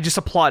you. I just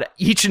applaud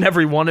each and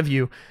every one of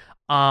you,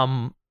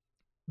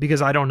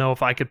 because I don't know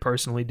if I could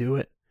personally do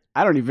it.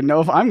 I don't even know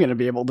if I'm going to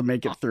be able to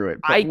make it through it.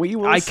 But we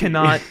will see.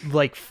 Cannot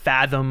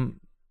fathom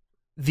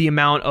the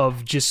amount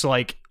of just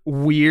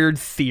weird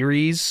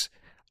theories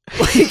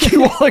like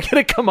you all are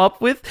gonna come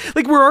up with.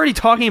 Like, we're already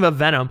talking about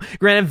Venom.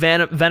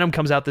 Granted, Venom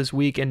comes out this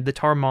week, and the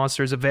Tar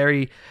Monster is a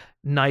very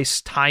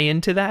nice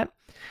tie-in to that.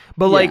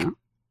 But like,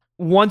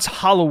 once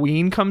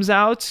Halloween comes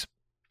out,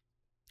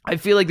 I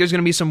feel like there's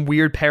gonna be some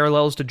weird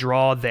parallels to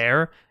draw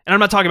there. And I'm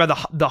not talking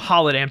about the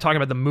holiday. I'm talking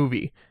about the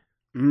movie.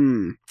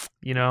 You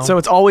know, so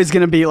it's always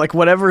going to be like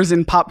whatever's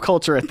in pop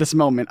culture at this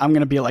moment. I'm going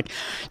to be like,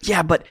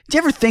 yeah, but do you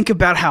ever think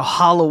about how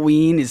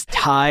Halloween is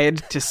tied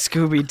to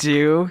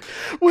Scooby-Doo?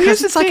 Well, here's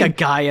the it's like thing. a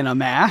guy in a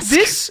mask.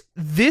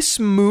 This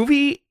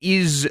movie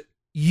is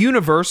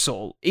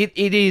universal.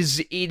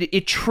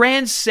 It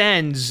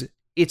transcends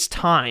its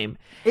time.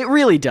 It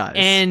really does.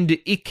 And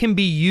it can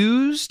be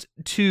used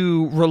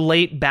to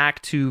relate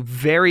back to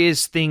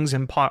various things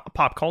in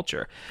pop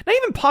culture. Not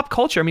even pop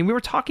culture. I mean, we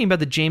were talking about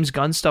the James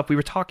Gunn stuff. We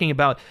were talking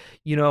about,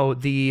 you know,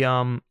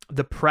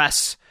 the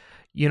press,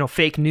 you know,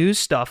 fake news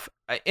stuff.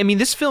 I mean,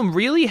 this film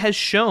really has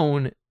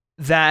shown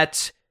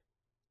that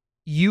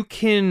you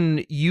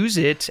can use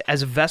it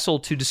as a vessel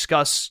to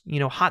discuss, you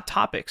know, hot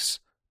topics.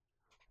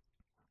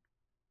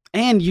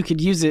 And you could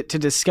use it to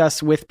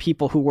discuss with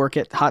people who work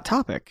at Hot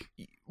Topic.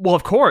 Well,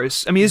 of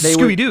course. I mean, this is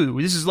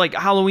Scooby-Doo. This is like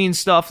Halloween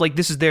stuff. Like,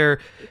 this is their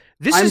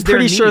I'm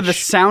pretty sure the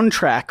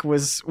soundtrack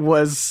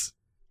was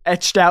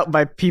etched out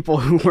by people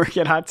who work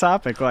at Hot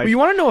Topic. Like, well, you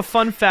want to know a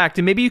fun fact,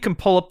 and maybe you can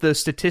pull up the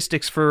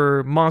statistics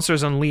for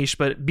Monsters Unleashed,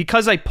 but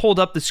because I pulled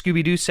up the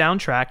Scooby-Doo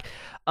soundtrack,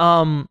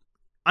 I'm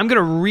going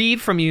to read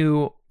from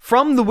you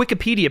from the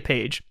Wikipedia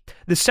page.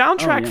 The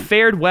soundtrack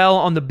fared well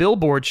on the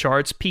Billboard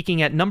charts,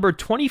 peaking at number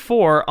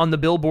 24 on the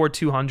Billboard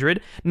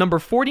 200, number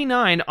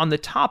 49 on the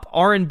top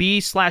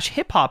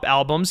R&B/hip-hop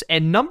albums,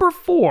 and number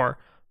 4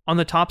 on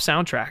the top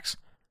soundtracks.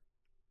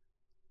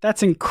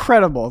 That's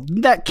incredible.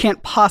 That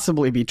can't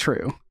possibly be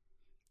true.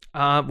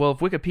 Well, if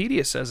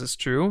Wikipedia says it's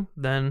true,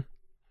 then...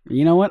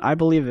 You know what? I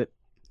believe it.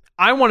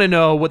 I want to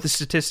know what the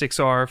statistics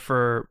are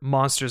for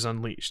Monsters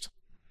Unleashed.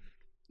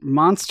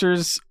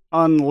 Monsters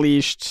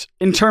Unleashed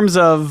in terms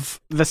of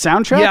the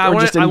soundtrack? Yeah, I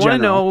want to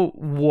know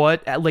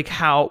what, like,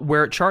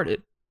 where it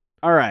charted.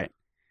 All right.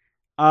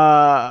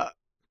 I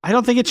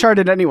don't think it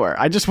charted anywhere.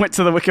 I just went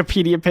to the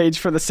Wikipedia page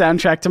for the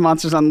soundtrack to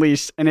Monsters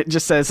Unleashed, and it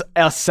just says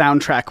a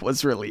soundtrack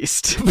was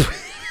released.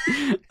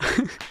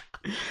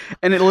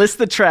 And it lists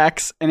the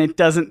tracks, and it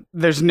doesn't.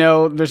 There's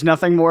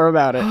nothing more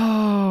about it.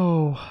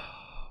 Oh,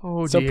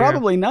 so dear.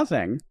 Probably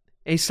nothing.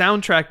 A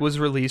soundtrack was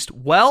released.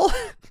 Well.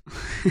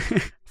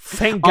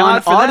 Thank God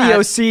on for audio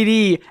that.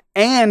 CD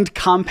and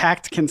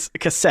compact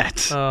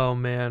cassette. Oh,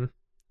 man.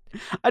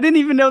 I didn't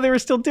even know they were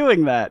still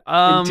doing that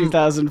in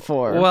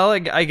 2004. Well,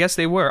 I guess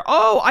they were.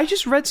 Oh, I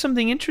just read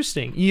something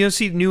interesting. You know,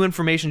 see, new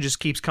information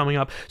just keeps coming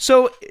up.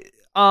 So,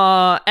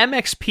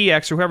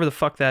 MXPX, or whoever the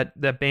fuck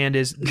that band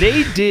is,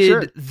 they did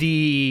Sure.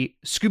 the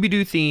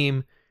Scooby-Doo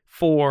theme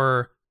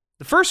for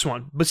the first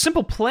one, but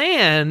Simple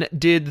Plan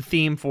did the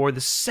theme for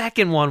the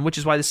second one, which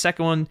is why the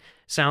second one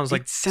sounds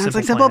like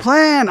Simple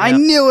Plan. Yep. I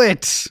knew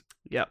it.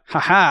 Yep.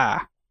 Haha.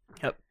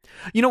 Yep.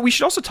 You know, we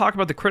should also talk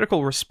about the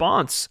critical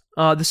response.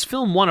 This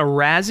film won a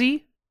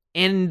Razzie,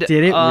 and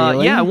Did it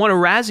really? Yeah, it won a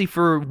Razzie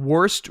for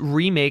worst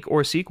remake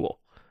or sequel.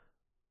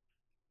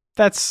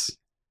 That's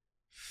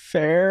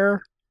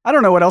fair. I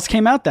don't know what else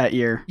came out that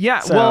year. Yeah,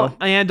 so. well,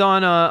 and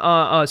on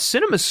a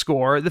cinema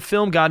score, the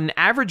film got an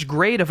average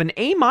grade of an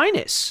A-.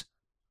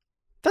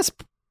 That's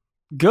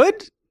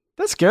good.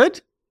 That's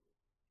good.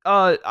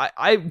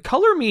 I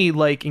color me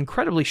like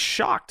incredibly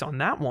shocked on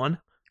that one.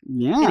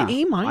 Yeah. An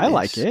A-. I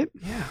like it.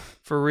 Yeah,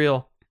 for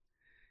real.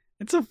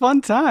 It's a fun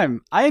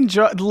time. I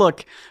enjoy.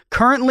 Look,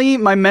 currently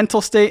my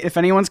mental state, if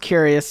anyone's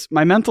curious,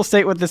 my mental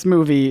state with this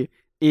movie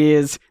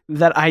is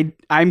that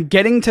I'm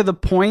getting to the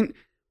point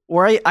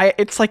where I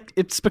it's like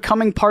it's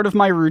becoming part of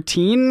my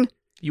routine.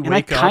 And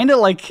I kind of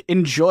like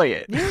enjoy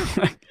it.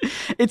 Yeah.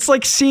 It's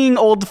like seeing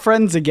old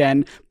friends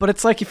again, but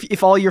it's like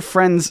if all your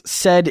friends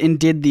said and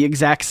did the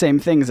exact same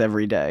things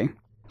every day.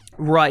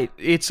 Right.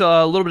 It's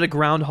a little bit of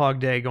Groundhog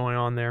Day going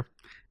on there.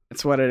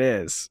 That's what it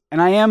is.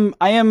 And I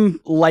am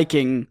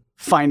liking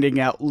finding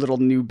out little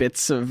new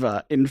bits of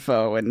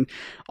info and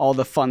all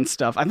the fun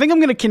stuff. I think I'm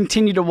going to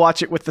continue to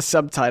watch it with the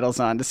subtitles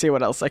on to see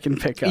what else I can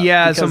pick up.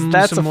 Yeah,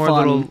 because some more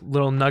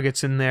little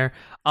nuggets in there.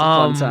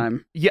 Fun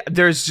time. Yeah,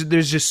 there's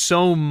just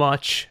so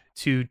much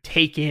to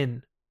take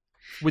in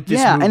with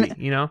this movie, and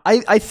you know?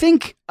 I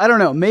think, I don't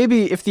know,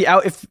 maybe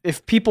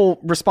if people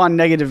respond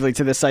negatively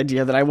to this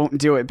idea that I won't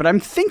do it, but I'm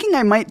thinking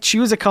I might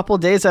choose a couple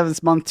of days out of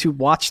this month to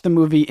watch the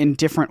movie in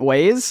different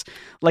ways.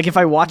 Like if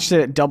I watched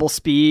it at double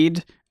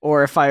speed,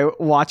 or if I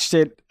watched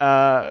it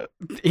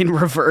in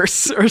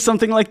reverse or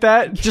something like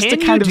that, just to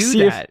kind of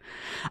see that?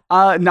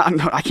 No,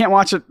 I can't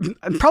watch it.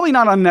 Probably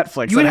not on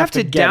Netflix. You would have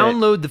to to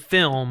download the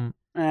film,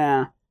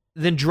 Yeah.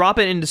 then drop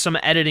it into some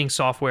editing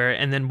software,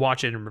 and then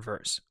watch it in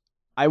reverse.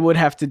 I would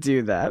have to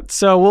do that.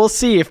 So we'll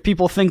see if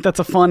people think that's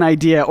a fun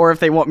idea, or if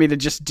they want me to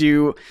just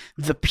do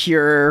the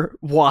pure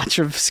watch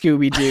of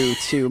Scooby-Doo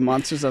to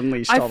Monsters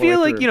Unleashed. I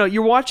feel like, you know,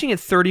 you're watching it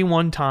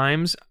 31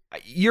 times.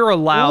 you're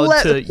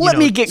allowed to let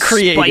me get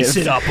creative. Spice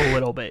it up a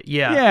little bit.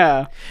 Yeah.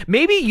 Yeah.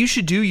 Maybe you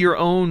should do your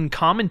own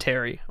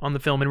commentary on the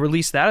film and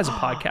release that as a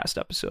podcast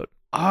episode.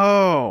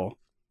 Oh,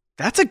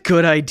 that's a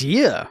good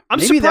idea.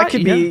 Maybe that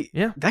could be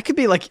yeah. that could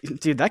be like,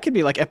 dude, that could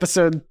be like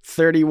episode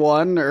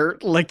 31 or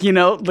like, you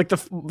know, like the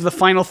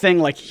final thing,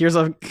 like here's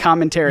a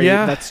commentary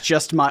that's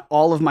just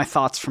all of my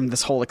thoughts from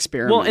this whole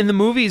experiment. Well, and the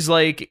movie's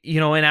like,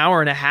 you know, an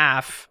hour and a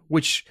half,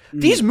 which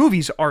these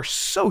movies are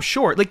so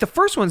short. Like the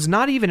first one's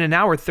not even an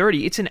hour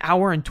 30, it's an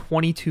hour and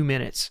 22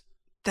 minutes.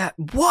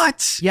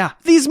 What? Yeah.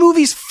 These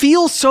movies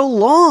feel so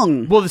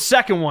long. Well, the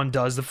second one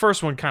does. The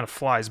first one kind of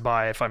flies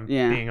by, if I'm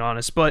being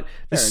honest. But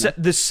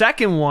the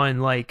second one,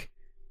 like,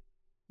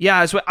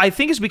 yeah, I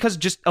think it's because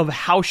just of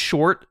how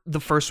short the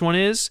first one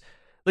is.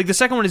 Like, the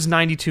second one is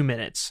 92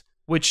 minutes,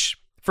 which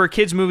for a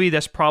kid's movie,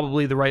 that's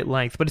probably the right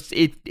length. But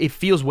it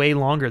feels way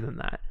longer than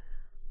that.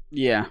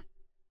 Yeah.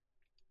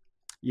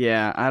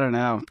 Yeah, I don't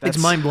know. It's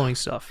mind-blowing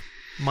stuff.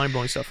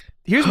 Mind-blowing stuff.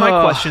 Here's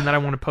my question that I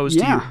want to pose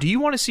to you. Do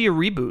you want to see a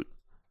reboot?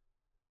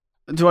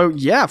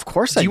 Yeah, of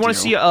course I do. Do you want to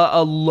see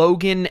a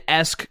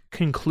Logan-esque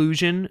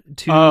conclusion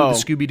to the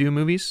Scooby-Doo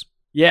movies?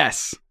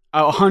 Yes.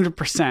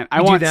 100%.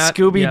 I want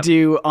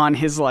Scooby-Doo on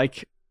his,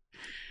 like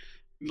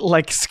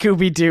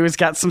Scooby-Doo has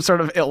got some sort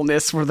of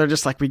illness where they're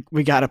just like,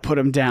 we got to put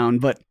him down,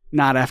 but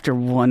not after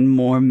one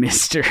more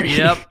mystery.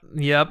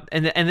 Yep.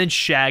 And then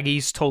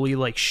Shaggy's totally,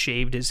 like,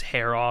 shaved his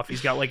hair off.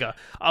 He's got, like,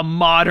 a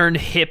modern,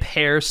 hip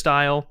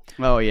hairstyle.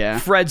 Oh, yeah.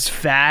 Fred's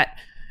fat.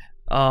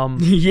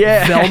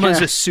 Yeah.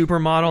 Velma's a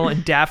supermodel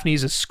and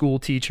Daphne's a school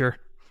teacher.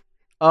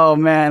 Oh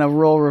man, a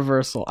role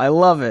reversal. I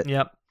love it.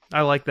 Yep.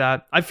 I like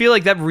that. I feel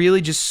like that really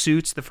just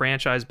suits the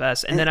franchise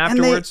best. And then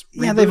afterwards,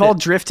 they've all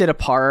drifted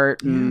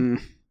apart.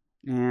 And,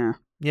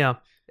 yeah.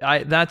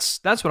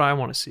 That's what I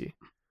want to see.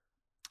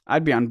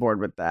 I'd be on board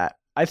with that.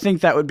 I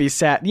think that would be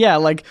sad. Yeah,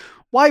 like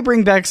why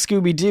bring back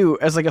Scooby-Doo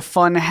as like a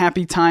fun,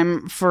 happy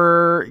time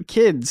for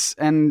kids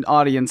and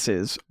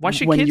audiences? Why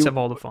should kids have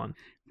all the fun?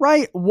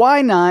 Right?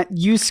 Why not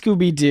use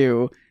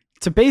Scooby-Doo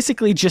to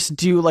basically just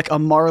do like a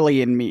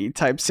Marley and Me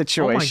type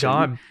situation? Oh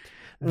my God.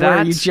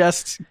 Where you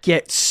just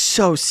get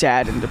so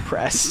sad and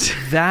depressed.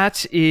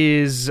 That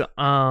is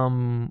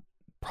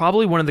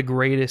probably one of the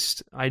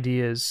greatest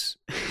ideas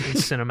in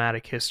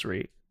cinematic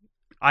history.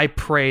 I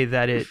pray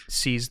that it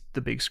sees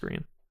the big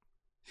screen.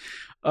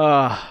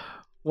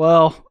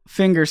 Well,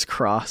 fingers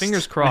crossed.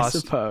 Fingers crossed. I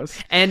suppose.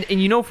 And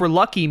you know, if we're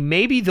lucky,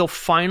 maybe they'll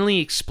finally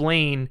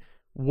explain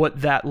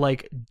what that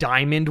like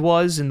diamond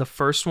was in the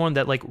first one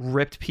that like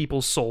ripped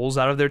people's souls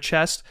out of their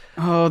chest.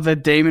 Oh, the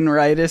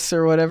Damon-ritis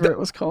or whatever it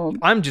was called.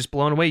 I'm just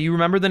blown away. You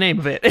remember the name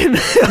of it.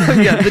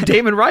 Yeah, the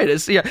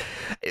Damon-ritis. Yeah.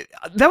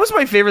 That was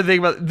my favorite thing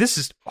about this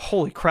is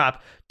holy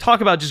crap. Talk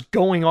about just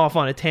going off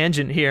on a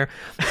tangent here.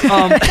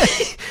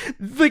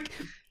 Like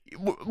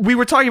we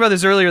were talking about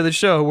this earlier in the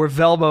show where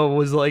Velma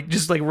was like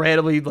just like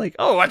randomly like,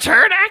 oh, a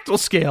pterodactyl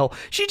scale.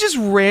 She just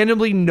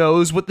randomly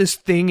knows what this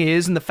thing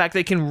is and the fact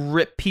they can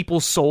rip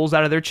people's souls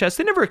out of their chest.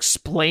 They never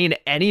explain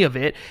any of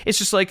it. It's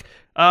just like,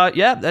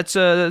 yeah, that's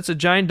a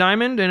giant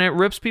diamond and it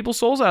rips people's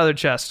souls out of their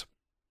chest.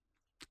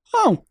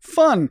 Oh,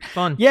 fun.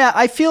 Yeah,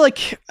 I feel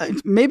like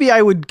maybe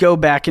I would go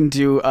back and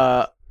do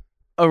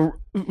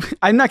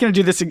I'm not going to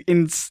do this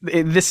in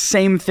this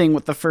same thing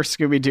with the first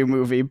Scooby-Doo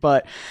movie,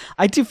 but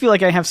I do feel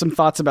like I have some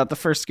thoughts about the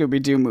first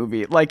Scooby-Doo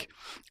movie. Like,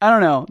 I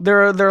don't know.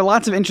 There are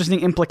lots of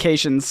interesting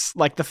implications,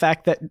 like the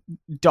fact that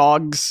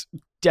dogs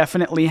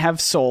definitely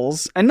have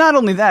souls. And not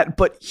only that,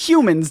 but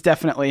humans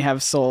definitely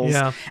have souls.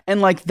 Yeah.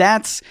 And like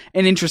that's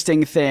an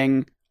interesting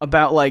thing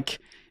about like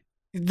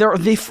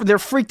they're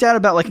freaked out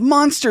about like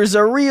monsters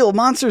are real,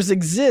 monsters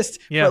exist.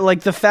 Yeah. But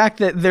like the fact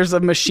that there's a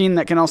machine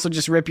that can also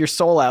just rip your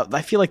soul out,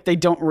 I feel like they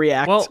don't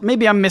react. Well,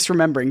 maybe I'm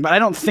misremembering, but I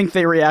don't think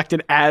they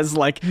reacted as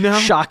like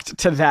shocked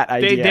to that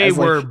idea. They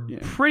were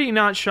pretty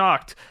not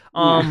shocked.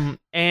 And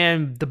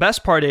the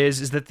best part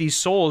is that these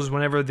souls,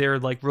 whenever they're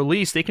like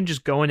released, they can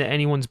just go into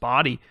anyone's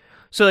body.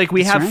 So like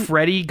we have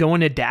Freddy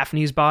going to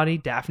Daphne's body,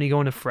 Daphne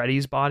going to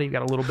Freddy's body. We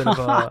got a little bit of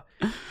a,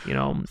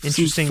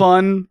 interesting,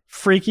 fun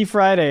Freaky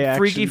Friday action.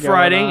 Freaky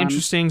Friday,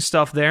 interesting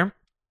stuff there.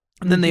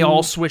 And then they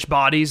all switch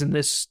bodies in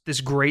this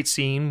great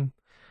scene,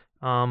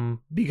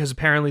 because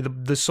apparently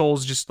the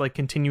souls just like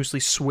continuously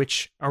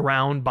switch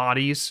around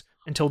bodies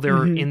until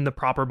they're in the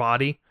proper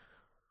body.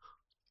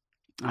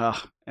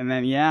 And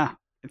then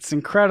it's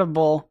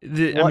incredible.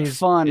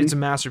 Fun. It's a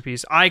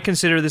masterpiece. I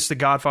consider this The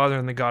Godfather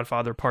and The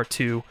Godfather Part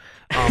 2.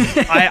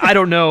 I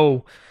don't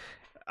know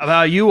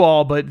about you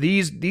all, but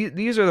these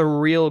are the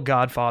real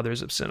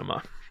godfathers of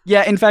cinema.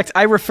 Yeah, in fact,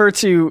 I refer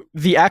to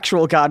the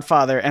actual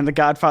Godfather and The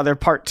Godfather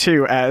Part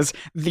 2 as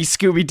the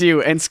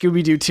Scooby-Doo and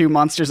Scooby-Doo 2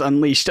 Monsters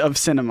Unleashed of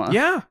cinema.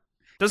 Yeah.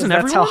 Doesn't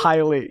everyone? That's how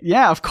highly...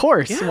 Yeah, of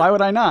course. Yeah. Why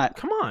would I not?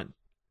 Come on.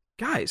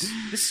 Guys,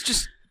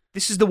 this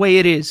is the way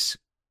it is.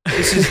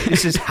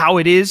 This is how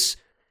it is.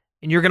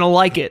 And you're going to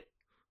like it.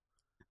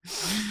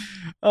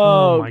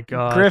 Oh my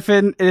God.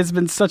 Griffin, it has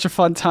been such a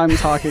fun time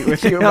talking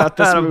with you about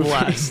this movie.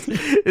 Blast.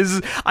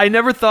 I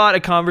never thought a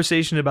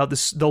conversation about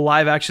the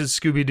live-action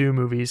Scooby-Doo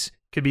movies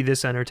could be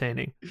this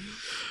entertaining.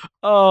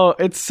 Oh,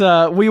 it's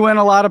we went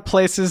a lot of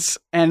places,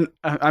 and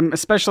I'm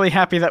especially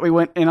happy that we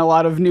went in a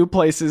lot of new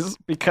places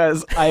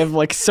because I have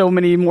like so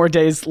many more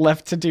days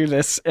left to do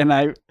this, and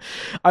I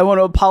want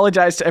to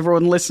apologize to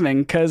everyone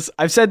listening because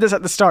I've said this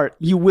at the start.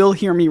 You will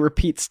hear me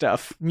repeat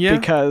stuff,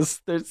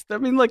 because it's a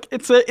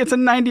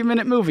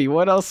 90-minute movie.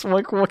 What else?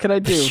 What can I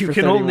do? You for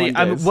can 31 only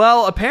days?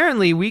 well,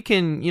 apparently we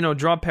can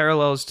draw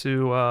parallels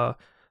to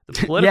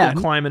the political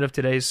climate of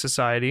today's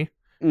society.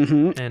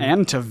 Mm-hmm.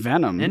 And to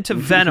Venom.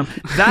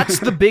 That's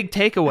the big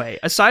takeaway.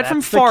 Aside from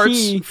That's the farts,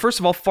 key. first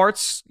of all,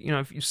 farts,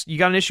 if you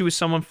got an issue with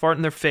someone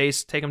farting their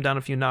face, take them down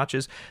a few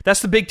notches.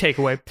 That's the big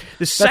takeaway.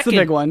 That's the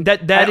big one.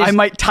 I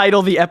might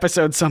title the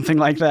episode something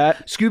like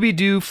that.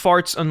 Scooby-Doo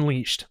Farts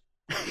Unleashed.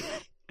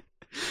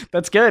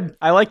 That's good.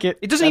 I like it.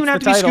 It doesn't even have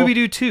to be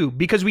Scooby-Doo 2,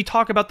 because we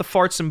talk about the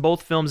farts in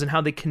both films and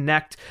how they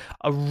connect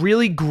a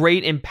really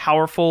great and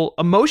powerful,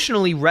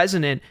 emotionally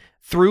resonant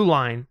through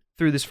line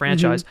through this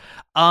franchise.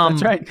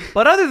 That's right.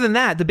 But other than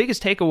that, the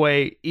biggest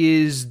takeaway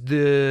is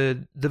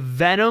the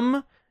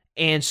Venom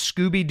and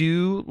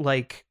Scooby-Doo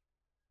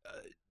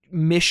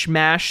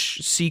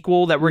mishmash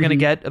sequel that we're going to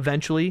get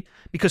eventually,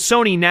 because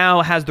Sony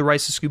now has the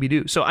rights to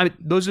Scooby-Doo. So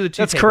those are the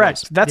two. That's takeaways.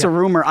 correct. That's a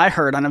rumor I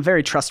heard on a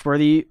very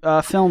trustworthy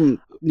film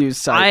news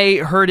site.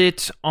 I heard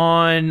it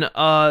on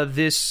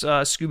this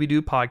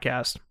Scooby-Doo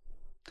podcast.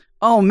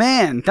 Oh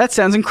man, that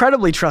sounds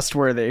incredibly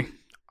trustworthy.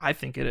 I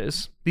think it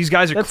is. These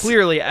guys are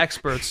clearly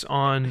experts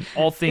on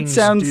all things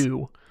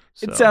Doo.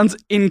 It sounds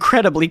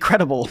incredibly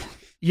credible.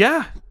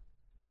 Yeah.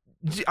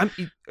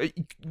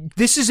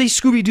 This is a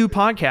Scooby-Doo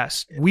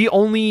podcast. We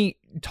only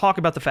talk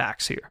about the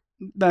facts here.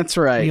 That's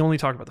right. We only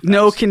talk about the facts.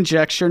 No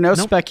conjecture, no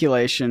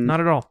speculation. Not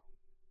at all.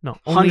 No,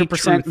 only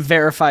 100% truth.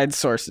 verified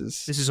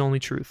sources. This is only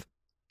truth.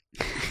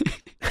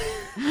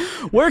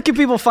 Where can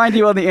people find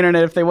you on the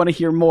internet if they want to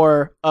hear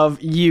more of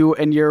you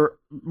and your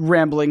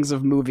ramblings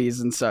of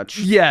movies and such?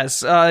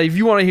 Yes, if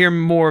you want to hear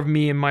more of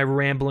me and my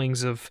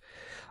ramblings of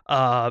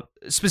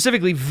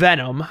specifically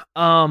Venom,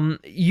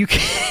 you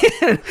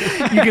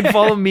can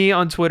follow me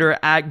on Twitter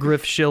at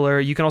Griff Schiller.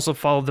 You can also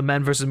follow the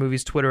Men vs.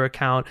 Movies Twitter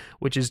account,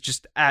 which is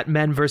just at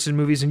Men vs.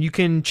 Movies, and you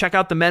can check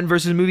out the Men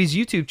vs. Movies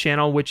YouTube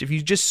channel, which if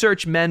you just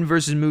search Men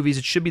vs. Movies,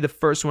 it should be the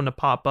first one to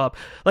pop up.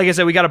 Like I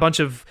said, we got a bunch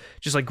of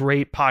just like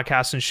great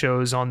podcasts and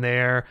shows on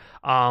there,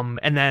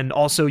 and then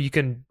also you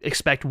can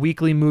expect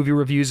weekly movie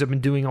reviews. I've been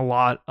doing a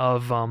lot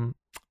of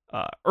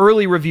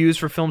early reviews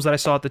for films that I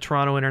saw at the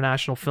Toronto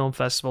International Film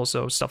Festival.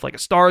 So stuff like A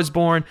Star Is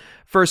Born,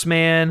 First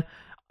Man,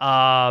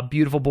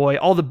 Beautiful Boy,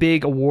 all the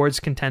big awards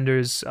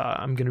contenders.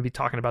 I'm going to be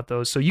talking about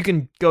those. So you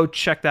can go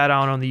check that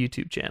out on the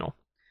YouTube channel.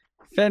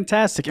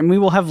 Fantastic. And we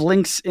will have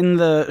links in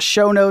the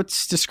show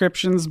notes,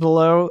 descriptions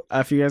below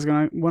if you guys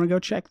want to go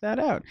check that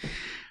out.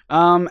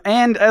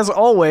 And as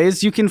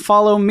always, you can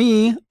follow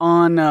me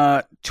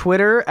on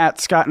Twitter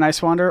at Scott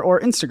Nicewander or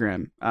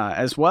Instagram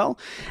as well.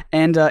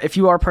 And if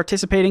you are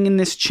participating in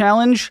this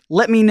challenge,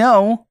 let me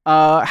know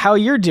how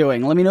you're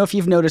doing. Let me know if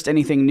you've noticed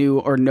anything new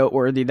or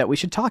noteworthy that we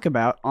should talk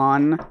about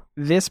on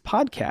this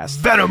podcast.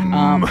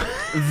 Venom!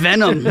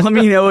 Venom. Let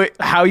me know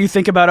how you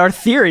think about our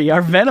theory,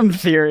 our Venom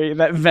theory,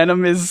 that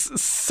Venom is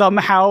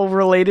somehow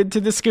related to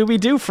the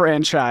Scooby-Doo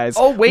franchise.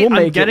 Oh, wait, we'll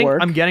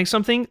I'm getting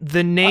something.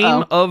 The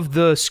name of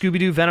the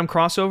Scooby-Doo Venom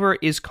crossover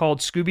is called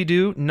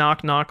Scooby-Doo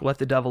Knock Knock Let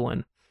the Devil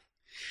In.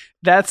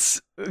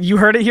 You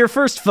heard it here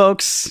first,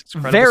 folks.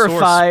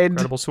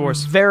 Verified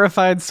source.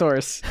 Verified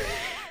source.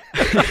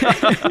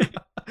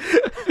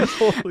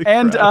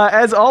 And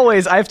as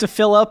always, I have to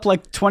fill up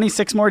like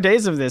 26 more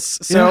days of this.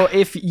 So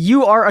if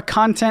you are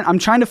I'm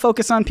trying to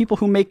focus on people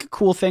who make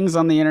cool things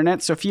on the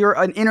internet. So if you're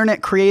an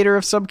internet creator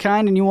of some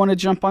kind and you want to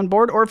jump on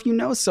board, or if you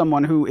know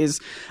someone who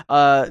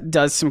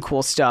does some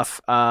cool stuff,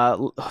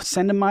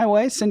 send them my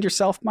way, send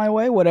yourself my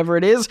way, whatever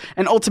it is.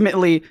 And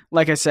ultimately,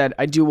 like I said,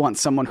 I do want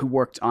someone who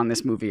worked on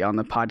this movie on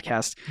the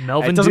podcast.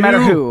 Melvin It doesn't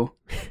matter who.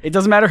 It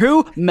doesn't matter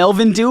who.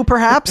 Melvin Dew,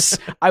 perhaps.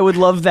 I would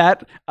love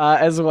that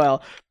as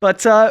well.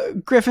 But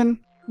Griffin,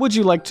 would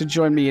you like to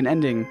join me in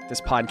ending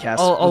this podcast?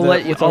 I'll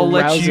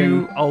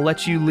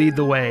let you lead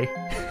the way.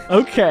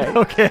 Okay.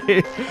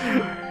 Okay.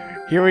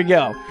 Here we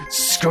go.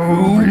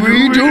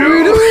 Scooby-Doo!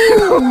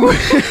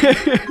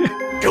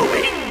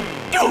 Dooby!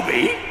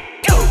 Dooby!